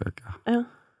 Ja.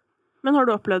 Men har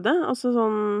du opplevd det? Altså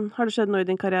sånn, har det skjedd noe i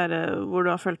din karriere hvor du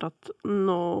har følt at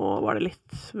nå var det litt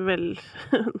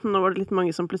mange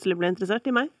som plutselig ble interessert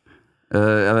i meg?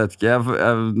 Jeg vet ikke,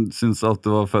 jeg synes alltid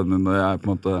det var funny når jeg på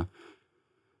en måte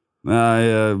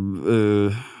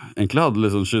egentlig hadde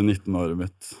liksom 2019-året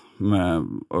mitt med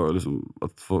å liksom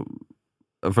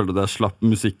jeg følte at jeg slapp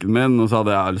musikken min, og så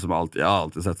hadde jeg liksom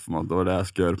alltid sett for meg at det var det jeg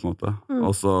skulle gjøre på en måte.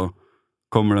 Og så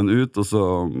kommer den ut, og så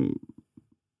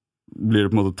blir det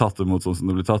på en måte tatt imot sånn som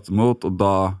det blir tatt imot, og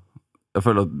da jeg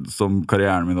føler at som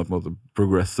karrieren min har på en måte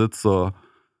progresset, så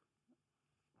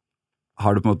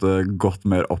har det på en måte gått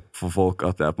mer opp for folk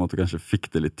at jeg på en måte kanskje fikk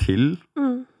det litt til,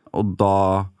 og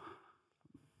da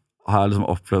har jeg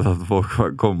liksom opplevd at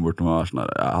folk kommer bort til meg og sånn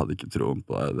her, jeg hadde ikke troen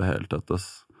på det hele tatt,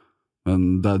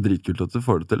 men det dritkult at du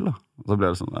får det til da, og så ble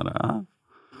det sånn der,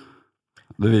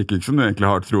 det virker ikke som du egentlig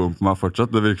har troen på meg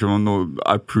fortsatt, det virker som om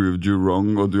I proved you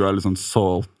wrong, og du litt sånn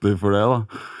salty for det da,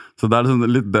 så det liksom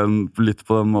litt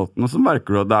på den måten, og så merker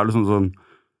du at det liksom sånn,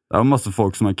 det masse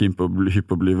folk som keen på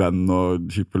hypp å bli venn, og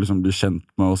hypp å liksom bli kjent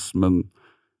med oss, men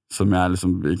som jeg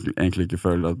liksom egentlig ikke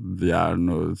føler at de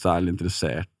noe særlig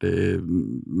interessert i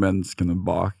menneskene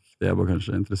bak, de bare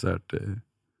kanskje interessert i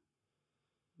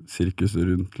sirkuset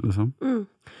rundt, liksom.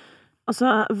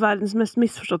 Altså, verdens mest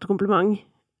misforståtte kompliment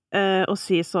å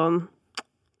si sånn,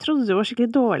 trodde du var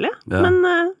skikkelig dårlig, men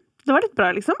det var litt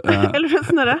bra, liksom. Eller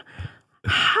sånn der,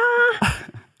 hæ?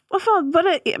 Hva faen,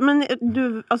 bare, men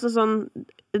du, altså sånn,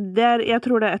 jeg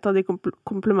tror det et av de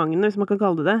komplimentene, hvis man kan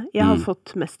kalle det det, jeg har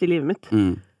fått mest i livet mitt.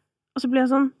 Og så blir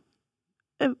jeg sånn,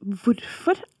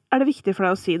 hvorfor det viktig for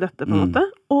deg å si dette, på en måte?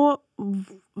 Og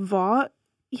hva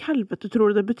i helvete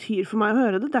tror du det betyr for meg å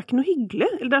høre det? Det ikke noe hyggelig.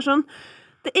 Eller det sånn,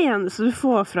 det eneste du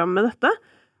får fram med dette,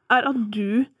 at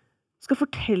du skal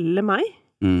fortelle meg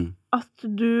at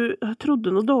du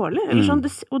trodde noe dårlig. Eller sånn,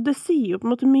 og det sier jo på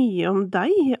en måte mye om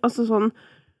deg. Altså sånn,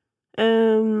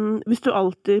 hvis du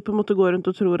alltid på en måte går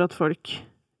rundt og tror at folk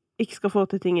ikke skal få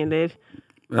til ting, eller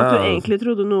at du egentlig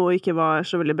trodde noe ikke var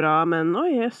så veldig bra, men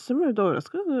oi, jeg ble litt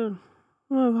overrasket.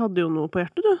 Du hadde jo noe på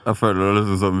hjertet, du. Jeg føler det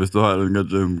liksom sånn, hvis du har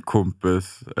kanskje en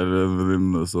kompis eller en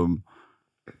venninne som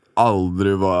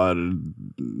aldri var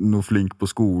noe flink på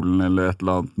skolen eller et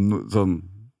eller annet, sånn,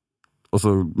 og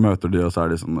så møter de, og så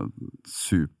de sånn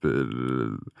super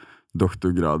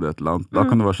doktorgrad i et eller annet. Da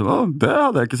kan det være sånn, det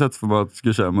hadde jeg ikke sett for meg at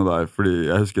skulle skje med deg,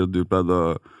 fordi jeg husker at du pleide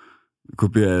å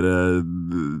kopiere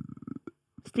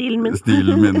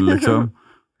stilen min, liksom.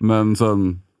 Men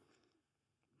sånn,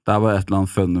 det bare et eller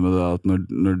annet funny med det, at når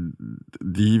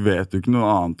de vet jo ikke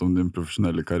noe annet om din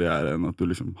profesjonelle karriere enn at du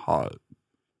liksom har,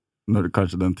 når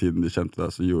kanskje den tiden de kjente deg,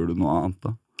 så gjorde du noe annet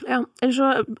da. Ja, eller så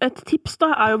et tips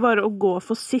da jo bare å gå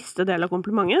for siste del av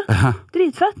komplimentet.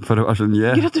 Dritfett. For det var sånn,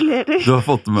 gratulerer. Du har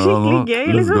fått med deg nå. Skikkelig gøy,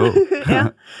 liksom.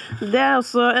 Ja, det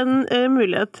også en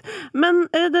mulighet. Men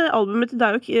det albumet til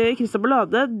deg og Christa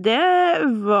Bollade, det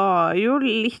var jo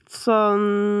litt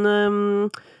sånn,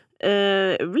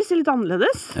 vil si litt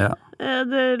annerledes. Ja.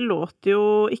 det låter jo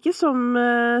ikke som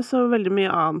så veldig mye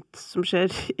annet som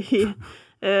skjer i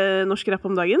norsk rap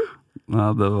om dagen. Nei,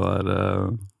 det var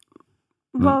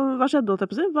Hva skjedde, holdt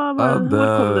jeg på å si? Hvor kom det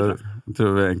fra? Jeg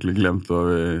tror vi egentlig glemte hva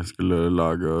vi skulle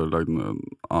lage, og lagde noe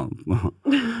annet nå.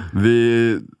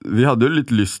 Vi hadde jo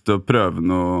litt lyst til å prøve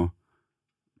noe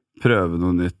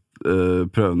nytt,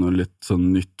 prøve noe litt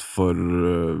sånn nytt for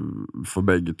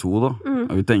begge to, da.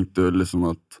 Vi tenkte jo liksom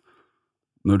at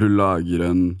når du lager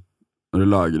en på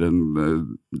en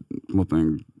måte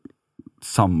en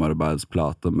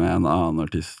samarbeidsplate med en annen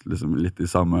artist, liksom litt i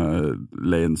samme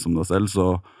lane som deg selv,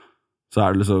 så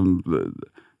det liksom,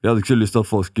 vi hadde ikke så lyst til at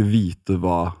folk skulle vite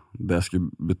hva det skulle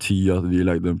bety at vi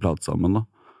lagde en plate sammen, da.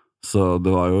 Så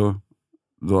det var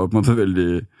på en måte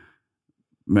veldig,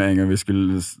 med en gang vi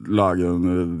skulle lage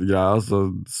den greia, så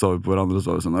vi på hverandre, og så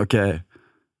var vi sånn, ok,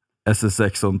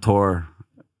 SSX on tour,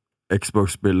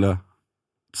 Xbox-spillet,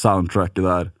 soundtracket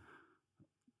der,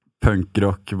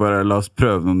 punkrock, bare la oss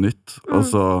prøve noe nytt, og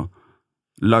så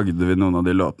lagde vi noen av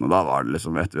de låtene, da var det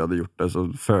liksom, etter vi hadde gjort det, så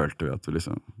følte vi at vi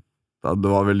liksom, det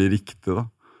var veldig riktig da,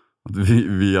 at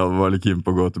vi var litt keen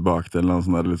på å gå tilbake til en eller annen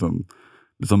sånn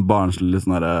litt sånn barnslig, litt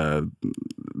sånn der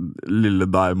lille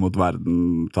deg mot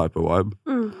verden type of vibe.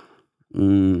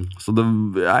 Så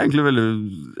jeg er egentlig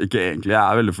jeg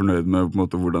er veldig fornøyd med på en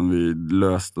måte hvordan vi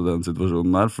løste den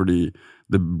situasjonen der, fordi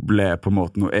det ble på en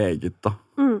måte noe eget da,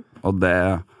 og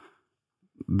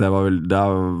det var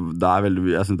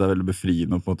veldig, jeg synes det er veldig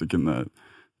befriende å på en måte kunne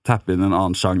tappe inn en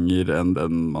annen sjanger enn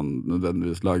den man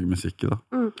nødvendigvis lager musikk i da.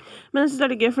 Men jeg synes det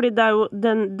er litt gøy, fordi det er jo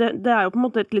på en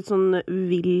måte et litt sånn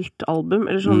vilt album,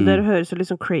 eller sånn, det høres jo litt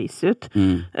sånn crazy ut.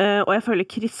 Og jeg føler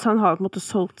Chris, han har på en måte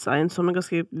solgt seg inn som en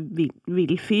ganske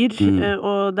vild fyr,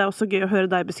 og det er også gøy å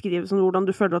høre deg beskrive sånn, hvordan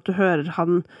du føler at du hører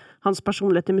hans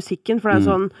personlighet i musikken, for det er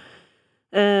sånn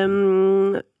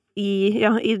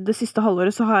i det siste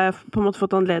halvåret så har jeg på en måte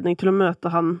fått anledning til å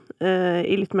møte han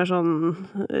i litt mer sånn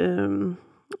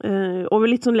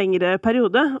over litt sånn lengre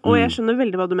periode, og jeg skjønner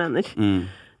veldig hva du mener.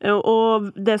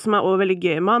 Og det som er også veldig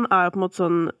gøy med han er jo på en måte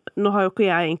sånn, nå har jo ikke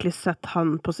jeg egentlig sett han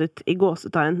på sitt i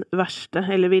gåsetegn verste,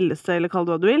 eller villeste, eller kall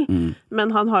det hva du vil,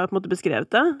 men han har jo på en måte beskrevet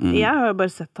det. Jeg har jo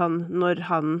bare sett han når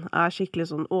han er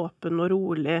skikkelig sånn åpen og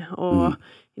rolig, og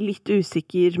litt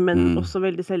usikker, men også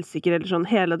veldig selvsikker, eller sånn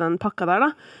hele den pakka der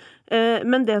da.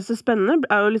 Men det som er spennende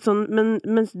er jo litt sånn,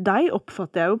 mens deg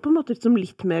oppfatter jeg jo på en måte som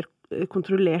litt mer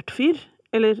kontrollert fyr,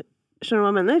 eller skjønner du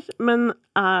hva jeg mener? Men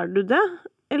er du det?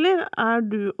 Eller er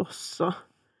du også?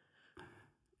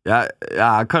 Jeg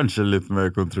er kanskje litt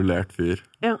mer kontrollert fyr.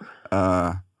 Ja.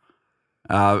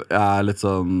 Jeg er litt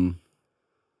sånn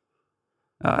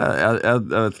jeg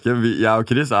vet ikke, jeg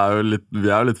og Chris vi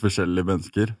er jo litt forskjellige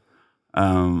mennesker.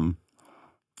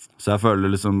 Så jeg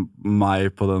føler liksom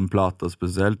meg på den plata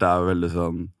spesielt, det er jo veldig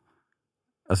sånn,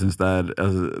 jeg synes det er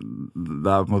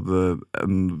på en måte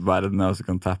en verden jeg også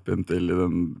kan tappe inn til i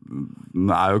den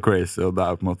er jo crazy, og det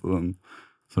er på en måte den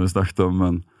som vi snakket om,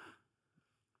 men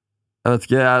jeg vet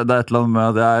ikke, det er et eller annet med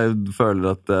at jeg føler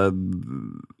at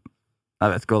jeg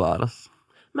vet ikke hva det er, altså.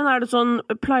 Men er det sånn,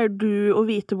 pleier du å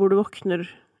vite hvor du våkner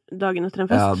dagen etter en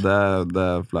fest? Ja,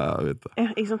 det pleier jeg å vite. Ja,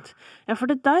 ikke sant? Ja,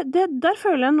 for der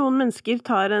føler jeg noen mennesker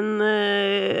tar en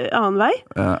annen vei.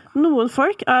 Ja. Noen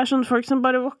folk er sånn folk som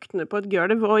bare våkner på et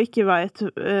gulv og ikke vet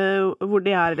hvor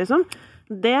de er, liksom.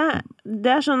 Det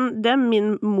er sånn, det er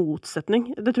min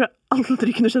motsetning. Det tror jeg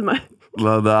aldri kunne skjedd meg.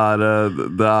 Det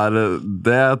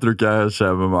tror ikke jeg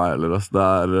skjer med meg heller, altså.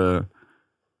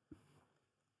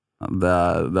 Det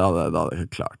hadde jeg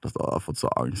ikke klart, altså. Jeg hadde fått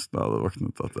så angst når jeg hadde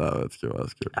våknet at jeg vet ikke hva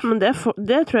jeg skulle gjøre. Ja, men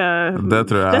det tror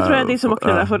jeg de som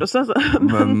våkner der for også, altså.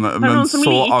 Men så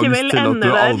angst til at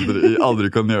du aldri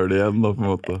kan gjøre det igjen, da, på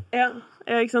en måte. Ja,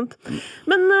 ikke sant.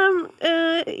 Men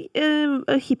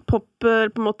hiphop,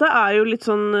 på en måte, er jo litt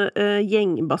sånn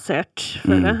gjengbasert,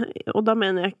 føler jeg. Og da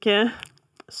mener jeg ikke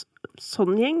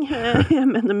sånn gjeng. Jeg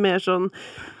mener mer sånn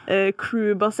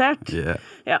crew-basert.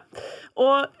 Ja.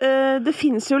 Og det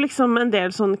finnes jo liksom en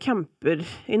del sånn camper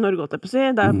i Norge, holdt jeg på å si.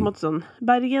 Det er på en måte sånn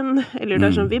Bergen, eller det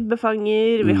er sånn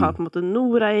Vibbefanger. Vi har på en måte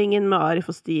Nora-gjengen med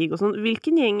Arif og Stig og sånn.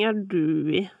 Hvilken gjeng er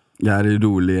du i? Jeg er i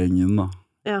rolig-gjengen, da.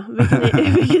 Ja,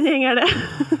 hvilken gjeng er det?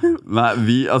 Nei,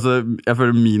 jeg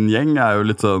føler min gjeng er jo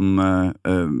litt sånn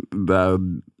det er jo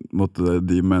måte,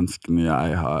 de menneskene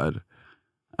jeg har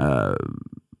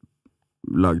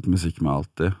laget musikk med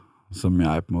alltid, som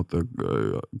jeg på en måte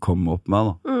kom opp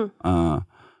med da.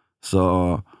 Så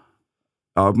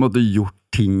jeg har på en måte gjort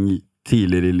ting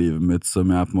tidligere i livet mitt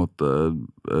som jeg på en måte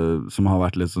som har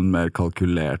vært litt sånn mer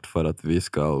kalkulert for at vi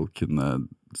skal kunne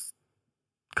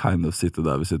kind of sitte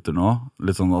der vi sitter nå.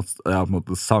 Litt sånn at jeg har på en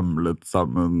måte samlet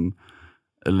sammen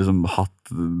liksom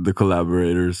hatt the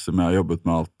collaborators som jeg har jobbet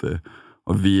med alltid,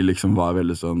 og vi liksom var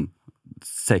veldig sånn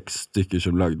 6 stykker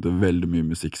som lagde veldig mye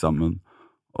musikk sammen,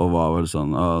 og var vel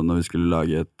sånn, når vi skulle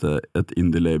lage et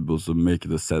indie-label, så make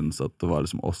it sense at det var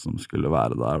liksom oss som skulle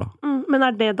være der da. Men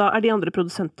er de andre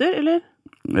produsenter, eller?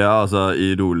 Ja, altså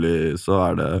i Rolig så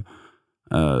det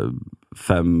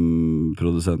 5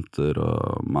 produsenter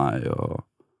og meg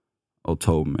og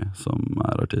Tommy som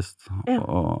artist,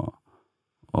 og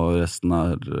resten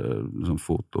liksom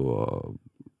foto og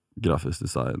grafisk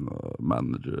design og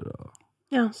manager og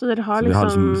ja, så dere har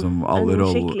liksom en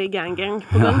skikkelig gang-gang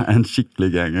på gang. Ja, en skikkelig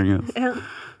gang-gang, ja.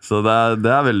 Så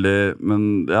det veldig, men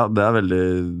ja, det veldig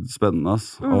spennende,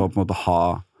 å på en måte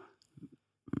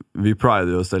vi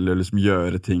prider oss selv å liksom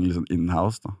gjøre ting liksom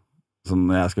in-house, da. Så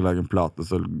når jeg skal lage en plate,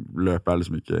 så løper jeg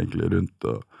liksom ikke egentlig rundt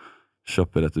og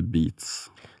shopper etter beats.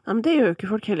 Ja, men det gjør jo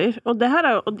ikke folk heller. Og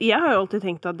jeg har jo alltid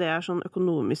tenkt at det sånn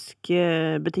økonomisk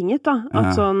betinget, da.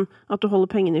 At du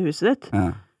holder pengene i huset ditt.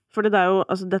 Ja. For det jo,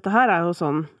 altså dette her jo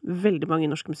sånn veldig mange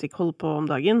norsk musikk holder på om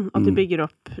dagen, at de bygger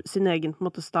opp sin egen på en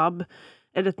måte stab,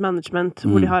 eller et management,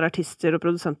 hvor de har artister og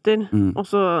produsenter, og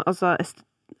så, altså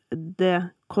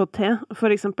SDKT,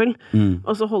 for eksempel,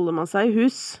 og så holder man seg i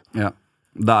hus. Ja,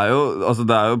 det jo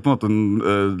på en måte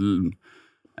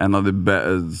en av de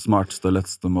smarteste og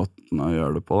letteste måtene å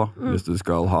gjøre det på, da, hvis du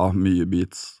skal ha mye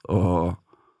beats, og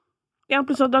ja,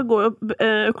 plutselig da går jo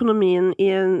økonomien i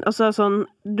altså sånn,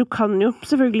 du kan jo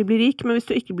selvfølgelig bli rik, men hvis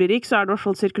du ikke blir rik, så det i hvert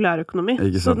fall sirkulær økonomi.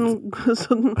 Så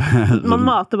man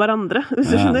mater hverandre,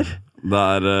 hvis du skjønner.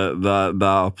 Det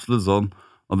absolutt sånn,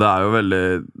 og det jo veldig,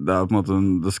 det på en måte,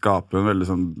 det skaper en veldig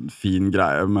sånn fin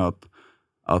greie med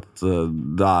at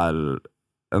det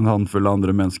en håndfull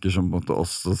andre mennesker som på en måte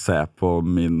også ser på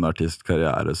min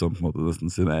artistkarriere som på en måte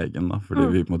nesten sin egen, da, fordi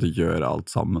vi på en måte gjør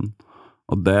alt sammen.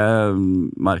 Og det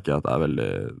merker jeg at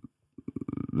veldig,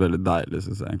 veldig deilig,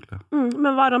 synes jeg egentlig.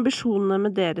 Men hva ambisjonene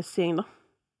med deres gjeng da?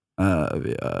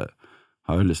 Vi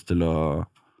har jo lyst til å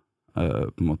på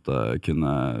en måte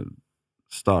kunne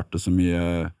starte så mye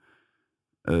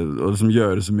og liksom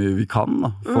gjøre så mye vi kan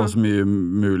da. Få så mye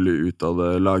mulig ut av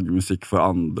det, lage musikk for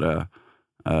andre,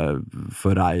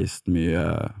 få reist mye,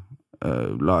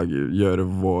 gjøre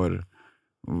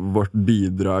vårt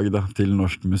bidrag da, til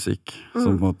norsk musikk,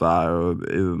 som på en måte jo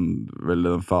i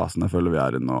den fasen jeg føler vi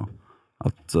i nå,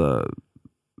 at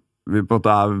vi på en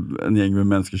måte en gjeng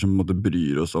med mennesker som på en måte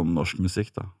bryr oss om norsk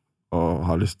musikk da, og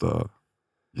har lyst til å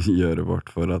gjøre vårt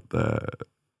for at det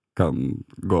kan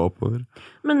gå oppover.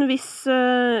 Men hvis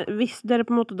dere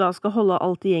på en måte da skal holde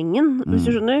alt i gjengen, hvis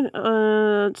du skjønner,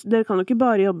 dere kan jo ikke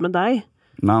bare jobbe med deg.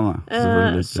 Nei,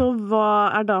 selvfølgelig ikke. Så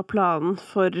hva da planen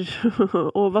for,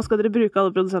 og hva skal dere bruke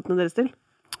alle produsentene deres til?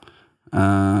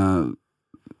 Alle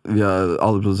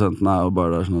produsentene jo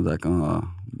bare der sånn at jeg kan ha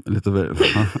litt å være.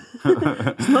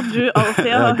 Sånn at du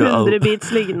alltid har 100 beats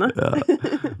liggende. Ja.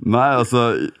 Nei, altså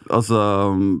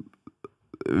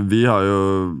vi har jo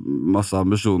masse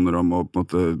ambisjoner om å på en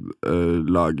måte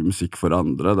lage musikk for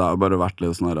andre. Det har jo bare vært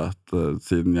litt sånn at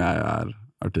siden jeg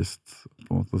artist,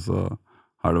 på en måte, så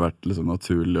har det vært liksom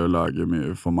naturlig å lage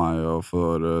mye for meg og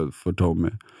for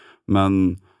Tommy.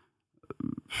 Men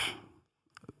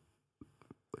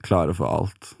klare for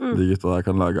alt. De gutta der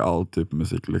kan lage all type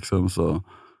musikk, liksom. Så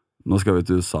nå skal vi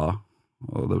til USA,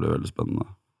 og det blir veldig spennende.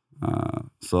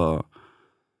 Så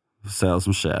se hva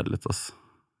som skjer litt,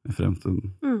 i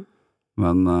fremtiden.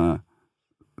 Men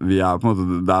vi på en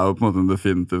måte, det jo på en måte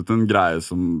definitivt en greie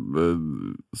som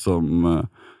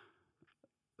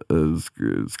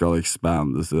skal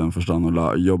expandes i den forstand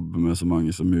og jobbe med så mange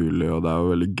som mulig, og det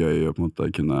jo veldig gøy å på en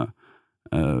måte kunne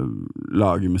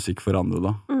lage musikk for andre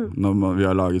da. Når vi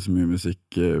har laget så mye musikk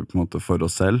på en måte for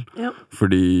oss selv,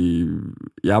 fordi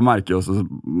jeg merker også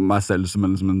meg selv som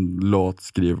en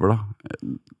låtskriver da.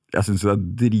 Jeg synes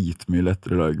det dritmye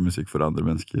lettere å lage musikk for andre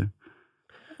mennesker.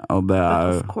 Og det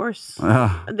of course.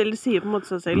 Ja. Det sier på en måte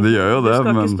seg selv. Det gjør jo det, du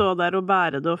skal ikke stå der og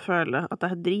bære det og føle at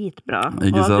det dritbra,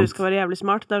 og at du skal være jævlig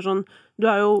smart. Det sånn, du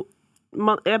jo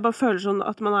jeg bare føler sånn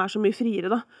at man så mye friere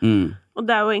da. Og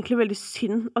det jo egentlig veldig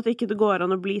synd at ikke det går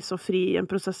an å bli så fri i en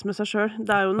prosess med seg selv.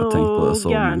 Det jo noe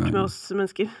gærent med oss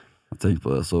mennesker. Jeg tenker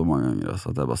på det så mange ganger, at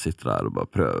jeg bare sitter der og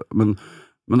bare prøver. Men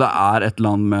det et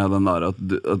eller annet med den der at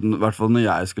i hvert fall når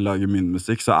jeg skal lage min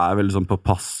musikk, så jeg veldig sånn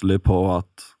påpasselig på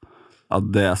at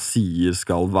det jeg sier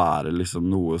skal være liksom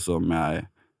noe som jeg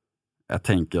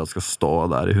tenker at skal stå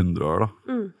der i 100 år da.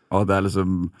 Og det liksom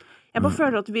jeg bare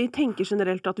føler at vi tenker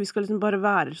generelt at vi skal liksom bare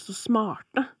være så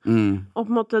smarte, og på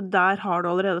en måte der har du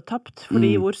allerede tapt,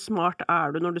 fordi hvor smart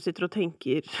du når du sitter og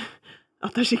tenker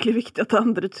at det skikkelig viktig at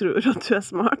andre tror at du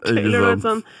smart, eller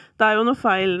sånn, det jo noe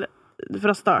feil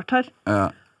fra start her. Ja,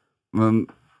 men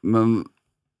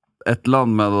et eller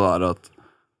annet med det der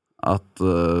at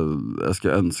jeg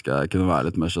skulle ønske jeg kunne være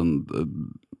litt mer sånn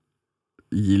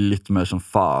gi litt mer sånn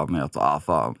faen i at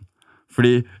faen.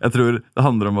 Fordi jeg tror det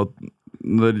handler om at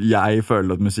når jeg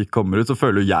føler at musikk kommer ut, så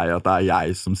føler jeg at det er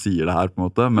jeg som sier det her på en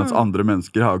måte, mens andre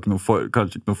mennesker har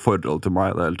kanskje ikke noe forhold til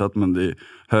meg i det hele tatt, men de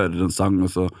hører en sang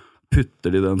og så putter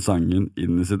de den sangen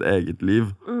inn i sitt eget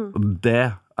liv, og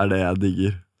det er det jeg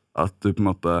digger, at du på en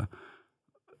måte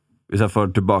hvis jeg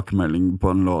får tilbakemelding på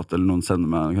en låt eller noen sender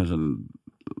meg kanskje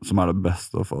som det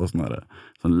beste å få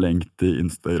sånn lengtig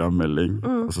Instagram-melding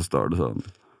og så står det sånn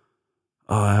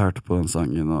jeg hørte på den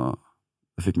sangen og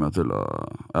det fikk meg til å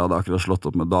jeg hadde akkurat slått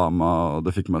opp med dama og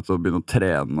det fikk meg til å begynne å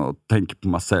trene og tenke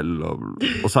på meg selv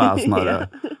og så jeg sånn her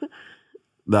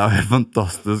det jo helt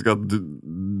fantastisk at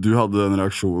du hadde den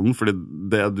reaksjonen fordi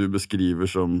det du beskriver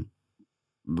som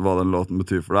hva den låten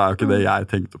betyr for deg jo ikke det jeg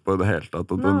tenkte på i det hele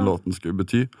tatt at den låten skulle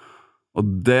bety og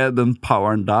den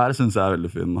poweren der synes jeg veldig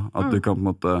fin da. At du kan på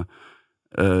en måte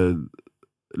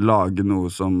lage noe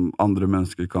som andre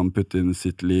mennesker kan putte inn i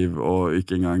sitt liv og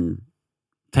ikke engang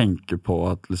tenke på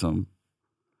at liksom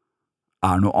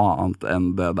noe annet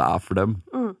enn det for dem.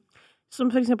 Som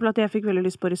for eksempel at jeg fikk veldig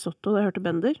lyst på risotto da jeg hørte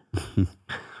Bender.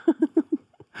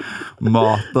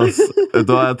 Mat, ass. Jeg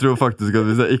tror faktisk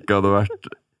at hvis jeg ikke hadde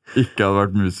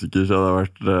vært musiker, så hadde jeg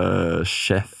vært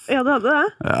sjef. Ja, du hadde det?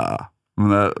 Ja.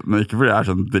 Men ikke fordi jeg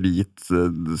sånn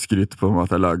skryter på meg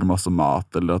at jeg lager masse mat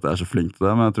eller at jeg så flink til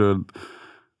det, men jeg tror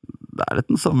det litt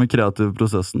den samme kreative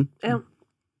prosessen. Ja.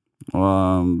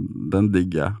 Og den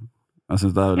digger jeg. Jeg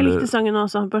synes det veldig... Jeg likte sangen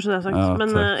også, bare så det sagt. Ja, men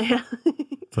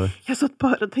jeg satt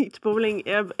bare og tenkte på hvor lenge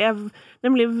jeg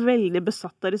nemlig veldig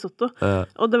besatt av risotto.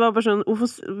 Og det var bare sånn,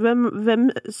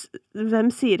 hvem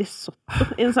sier risotto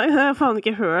i en sang? Jeg har faen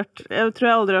ikke hørt. Jeg tror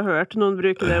jeg aldri har hørt noen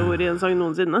bruke det ordet i en sang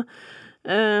noensinne.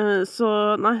 Så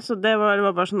det var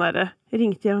bare sånn der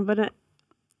ringte jeg bare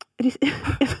jeg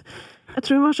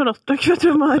tror vi må ha Charlotte jeg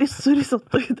tror vi må ha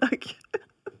risotto i dag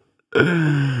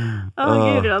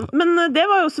men det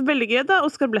var jo også veldig gøy da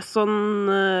Oscar Blesson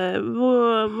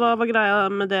hva var greia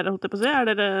med dere holdt jeg på å si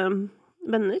dere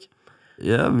venner?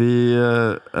 Ja,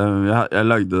 jeg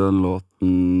lagde den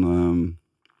låten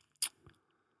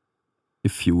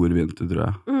i fjor vinter tror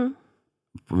jeg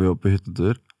vi var på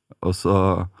hyttetur og så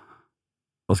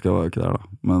Oskar var jo ikke der da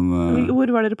men, hvor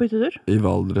var dere på hyttetur? I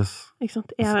Valdres ikke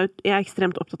sant? Jeg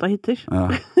ekstremt opptatt av hytter ja.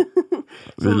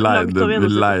 vi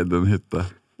leide en hytte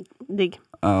digg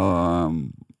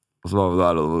og så var vi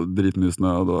der og det var dritmye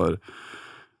snø og det var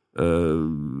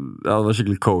det var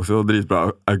skikkelig cozy og dritbra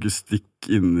akustikk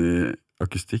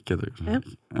akustikk heter det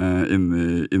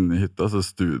inni hytta så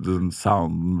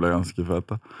sounden ble ganske fet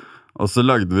da og så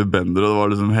lagde vi Bender, og det var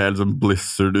liksom helt sånn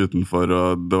blizzard utenfor,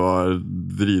 og det var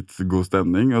dritgod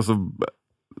stemning, og så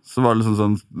var det liksom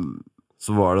sånn,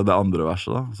 så var det andre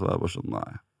verset da, så var jeg bare sånn,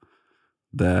 nei,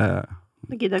 det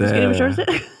gidder jeg ikke skrive selv, si.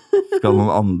 Skal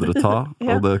noen andre ta,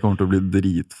 og det kommer til å bli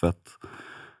dritfett.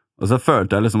 Og så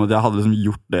følte jeg liksom at jeg hadde liksom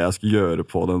gjort det jeg skulle gjøre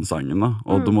på den sangen da,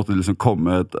 og det måtte liksom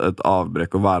komme et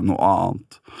avbrekk og være noe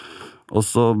annet. Og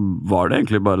så var det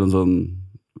egentlig bare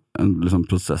en liksom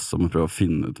prosess om å prøve å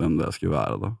finne ut hvem det skulle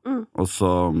være da. Og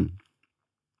så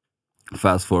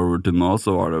fast forward til nå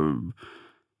så var det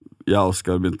jeg og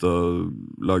Oskar begynte å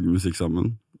lage musikk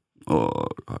sammen og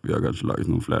vi har kanskje laget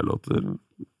noen flere låter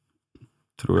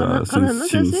tror jeg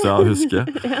syns jeg husker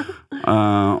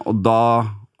og da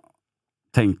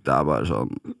tenkte jeg bare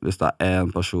sånn hvis det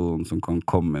en person som kan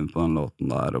komme inn på den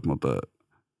låten der og på en måte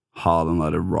ha den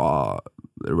der raw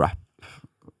rap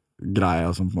greia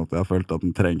som på en måte jeg følte at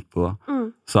den trengte da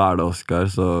så det Oskar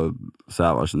så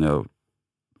jeg var sånn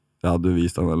jeg hadde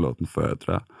vist han den låten før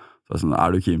tror jeg så jeg sånn,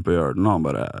 du keen på å gjøre den? Og han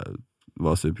bare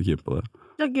var superkeen på det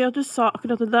Det gøy at du sa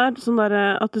akkurat det der, sånn der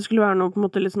at det skulle være noe på en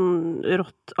måte litt sånn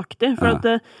råttaktig, for at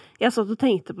jeg satt og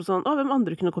tenkte på sånn, hvem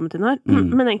andre kunne kommet inn her?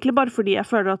 Men egentlig bare fordi jeg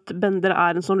føler at Bender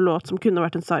en sånn låt som kunne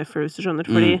vært en cypher, hvis du skjønner,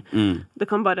 fordi det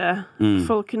kan bare,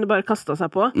 folk kunne bare kastet seg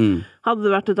på. Hadde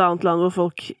det vært et annet land hvor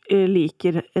folk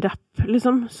liker rap,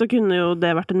 liksom, så kunne jo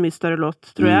det vært en mye større låt,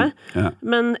 tror jeg.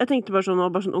 Men jeg tenkte bare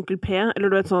sånn Onkel P, eller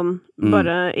du vet sånn,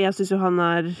 bare, jeg synes jo han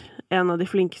en av de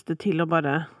flinkeste til å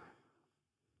bare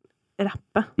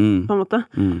rappe, på en måte.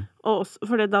 Og også,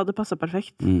 for det hadde passet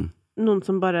perfekt. Noen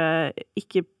som bare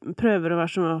ikke prøver å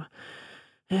være så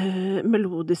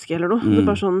melodiske eller noe. Det er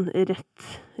bare sånn rett.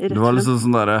 Det var liksom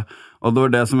sånn der, og det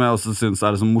var det som jeg også synes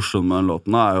så morsomt med den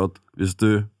låten, jo at hvis du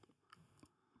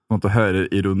på en måte hører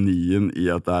ironien i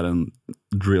at det en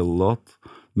drill-låt,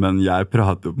 men jeg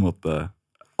prater jo på en måte,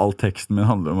 all teksten min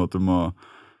handler om at du må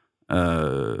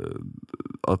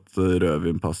at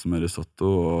rødvin passer med risotto,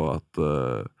 og at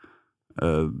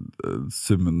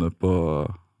summene på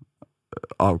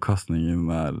avkastningen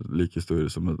like store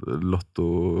som et lotto,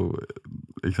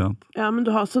 ikke sant? Ja, men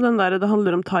du har også den der, det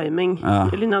handler om timing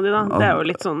i linja di da. Det jo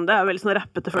litt sånn, det veldig sånn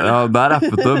rappete følelse. Ja, det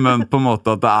rappete, men på en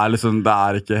måte at det liksom, det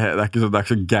ikke så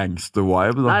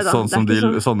gangster-vibe, da. Neida, sånn som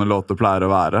sånne låter pleier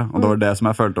å være. Og det var det som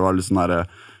jeg følte var litt sånn der,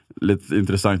 litt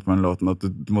interessant med den låten, at du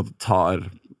på en måte tar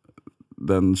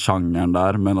den sjangeren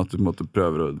der, men at du på en måte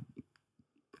prøver å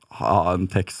ha en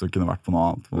tekst som kunne vært på noe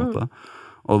annet, på en måte.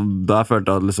 Og der følte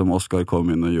jeg at liksom Oscar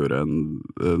kom inn og gjorde en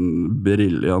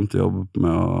brilliant jobb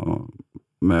med å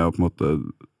på en måte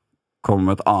komme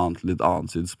med et litt annet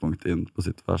synspunkt inn på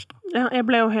sitt vers. Ja, jeg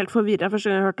ble jo helt forvirret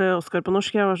første gang jeg hørte Oscar på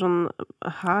norsk. Jeg var sånn,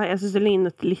 jeg synes det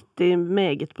lignet litt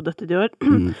meget på Dødt i år.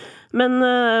 Men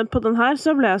på den her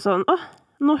så ble jeg sånn,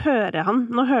 nå hører jeg han.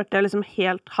 Nå hørte jeg liksom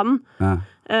helt han. Ja.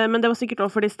 Men det var sikkert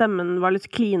også fordi stemmen var litt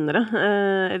cleanere,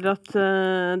 eller at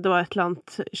det var et eller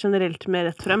annet generelt mer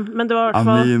rett frem. Men det var I hvert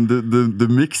fall... I mean, the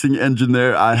mixing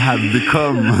engineer I had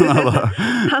become.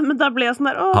 Ja, men da ble jeg sånn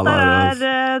der,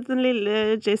 der den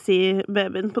lille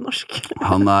JC-babyen på norsk.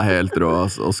 Han helt rå,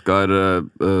 altså. Oscar,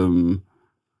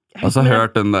 altså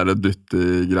hørt den der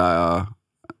dutti-greia,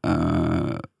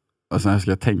 altså jeg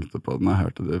husker jeg tenkte på den når jeg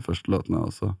hørte de første låtene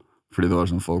også, fordi det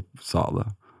var sånn folk sa det.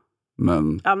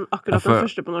 Men akkurat den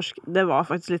første på norsk, det var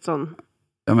faktisk litt sånn.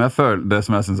 Ja, men jeg føler, det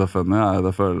som jeg synes funny,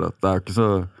 jeg føler at det ikke så,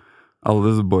 alle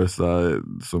disse boysa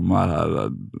som her,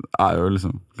 jo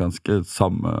liksom ganske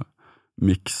samme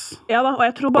mix. Ja da, og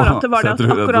jeg tror bare at det var det at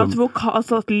akkurat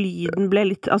altså at lyden ble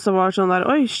litt, altså var sånn der,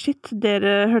 oi shit,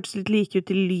 dere hørtes litt like ut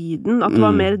i lyden, at det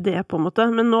var mer det på en måte,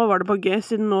 men nå var det bare gøy,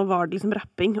 siden nå var det liksom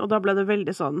rapping, og da ble det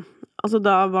veldig sånn, altså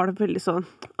da var det veldig sånn,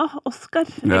 Oscar.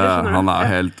 Ja, han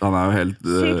jo helt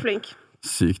sykt flink.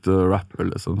 Sykt å rappe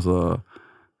liksom, så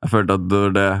jeg følte at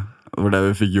det var det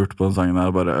vi fikk gjort på den sangen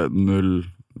her, bare null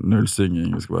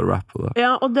synging, vi skal bare rappe det.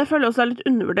 Ja, og det føler jeg også litt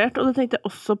undervurdert, og det tenkte jeg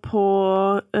også på,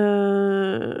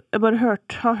 jeg bare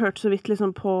har hørt så vidt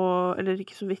liksom på, eller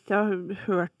ikke så vidt, jeg har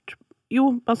hørt,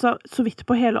 jo, altså så vidt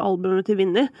på hele albumet til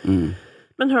Vinny,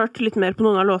 men hørt litt mer på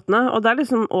noen av låtene, og det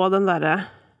liksom også den der,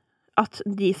 at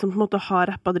de som på en måte har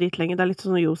rappet dritlenge, det litt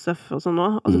sånn Josef og sånn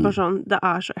også, altså bare sånn, det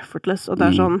så effortless, og det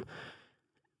sånn,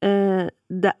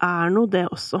 det noe det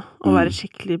også, å være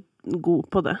skikkelig god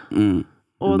på det.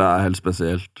 Og det helt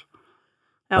spesielt.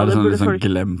 Ja, det sånn liksom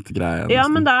glemt greie. Ja,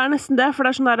 men det nesten det, for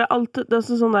det sånn der, alt, det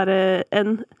sånn der,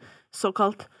 en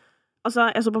såkalt, altså,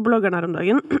 jeg så på bloggeren her om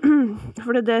dagen,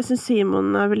 fordi det synes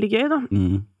Simon veldig gøy, da.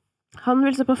 Han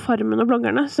vil se på Farmen og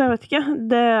bloggerne, så jeg vet ikke,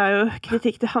 det jo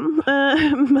kritikk til han,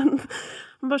 men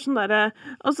bare sånn der,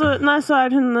 og så, nei, så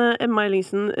hun, Emma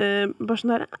Ellingsen, bare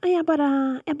sånn der, jeg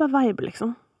bare viber,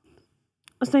 liksom.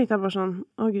 Og så tenkte jeg bare sånn,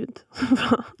 Gud,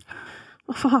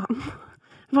 hva faen?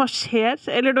 Hva skjer?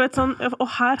 Eller du vet sånn, og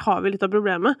her har vi litt av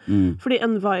problemet, fordi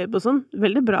en vibe og sånn,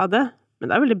 veldig bra det, men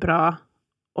det veldig bra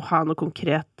å ha noe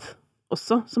konkret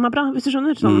også, som bra, hvis du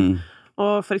skjønner, sånn,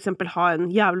 og for eksempel ha en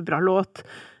jævlig bra låt,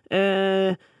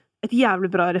 et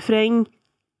jævlig bra refreng,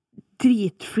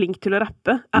 dritflink til å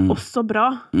rappe, også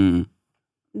bra.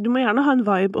 Du må gjerne ha en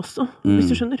vibe også, hvis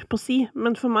du skjønner, på si,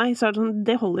 men for meg så det sånn,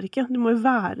 det holder ikke, det må jo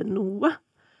være noe.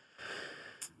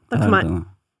 Det for meg.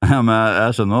 Ja, men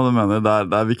jeg skjønner hva du mener,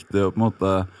 det viktig å på en måte,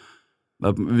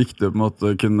 det viktig å på en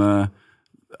måte kunne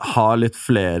ha litt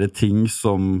flere ting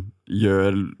som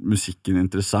gjør musikken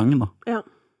interessant, da. Ja.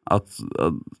 At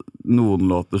noen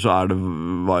låter så det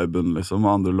viben, liksom,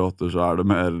 og andre låter så det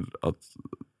mer at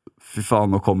fy faen,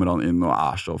 nå kommer han inn og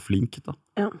så flink, da.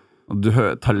 Ja. Og du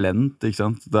hører talent, ikke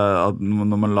sant? At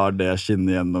når man lar det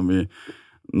skinne gjennom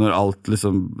når alt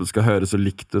liksom skal høre så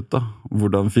likt ut, da.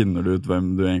 Hvordan finner du ut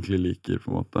hvem du egentlig liker,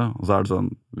 på en måte? Og så det sånn,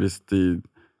 hvis det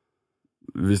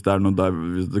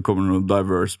kommer noe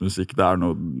diverse musikk, det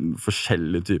noe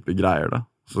forskjellige typer greier, da.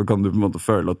 Så kan du på en måte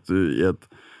føle at du i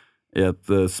et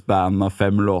span av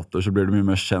 5 låter så blir du mye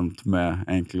mer kjent med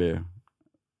egentlig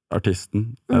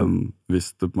artisten enn hvis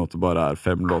det på en måte bare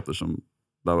 5 låter som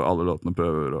der alle låtene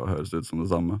prøver å høres ut som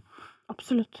det samme.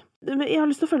 Absolutt. Jeg har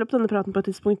lyst til å følge opp denne praten på et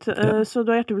tidspunkt, så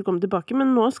du hjertelig velkommen tilbake,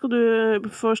 men nå skal du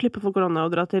få slippe for korona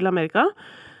og dra til Amerika.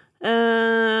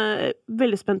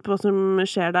 Veldig spent på hva som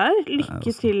skjer der.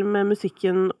 Lykke til med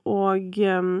musikken og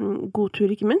god tur,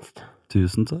 ikke minst.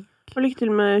 Tusen takk. Og lykke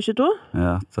til med 22.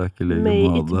 Ja, takk i like May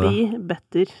måte. it be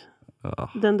better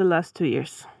than the last 2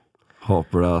 years.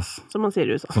 Håper det, ass. Som man sier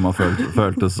i USA. Som har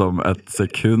føltes som et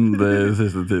sekund i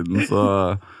siste tiden, så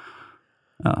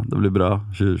ja, det blir bra.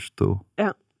 2022.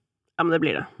 Ja, men det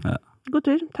blir det. Ja. God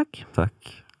tur, takk. Takk.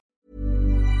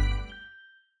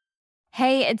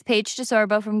 Hey, it's Paige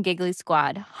DeSorbo from Giggly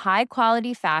Squad. High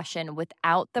quality fashion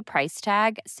without the price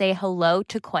tag. Say hello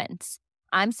to Quince.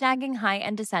 I'm snagging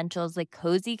high-end essentials like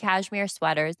cozy cashmere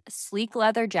sweaters, sleek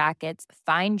leather jackets,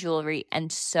 fine jewelry,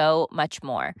 and so much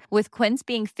more. With Quince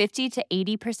being 50 to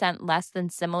 80% less than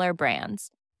similar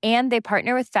brands. And they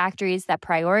partner with factories that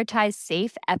prioritize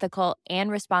safe, ethical, and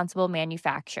responsible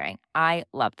manufacturing. I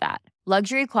love that.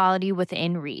 Luxury quality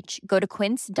within reach. Go to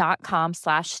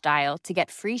quince.com/style to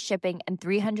get free shipping and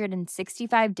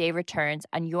 365-day returns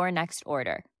on your next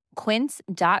order.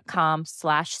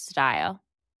 Quince.com/style.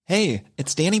 Hey,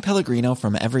 it's Danny Pellegrino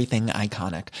from Everything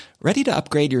Iconic. Ready to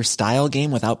upgrade your style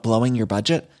game without blowing your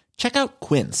budget? Check out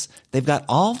Quince. They've got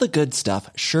all the good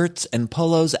stuff, shirts and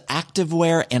polos,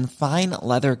 activewear, and fine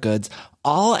leather goods,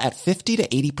 all at 50 to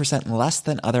 80% less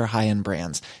than other high-end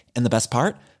brands. And the best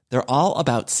part? They're all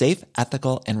about safe,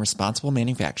 ethical, and responsible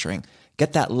manufacturing.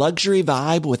 Get that luxury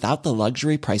vibe without the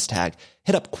luxury price tag.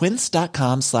 Hit up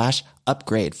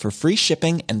quince.com/upgrade for free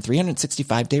shipping and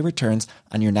 365-day returns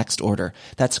on your next order.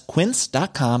 That's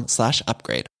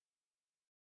quince.com/upgrade.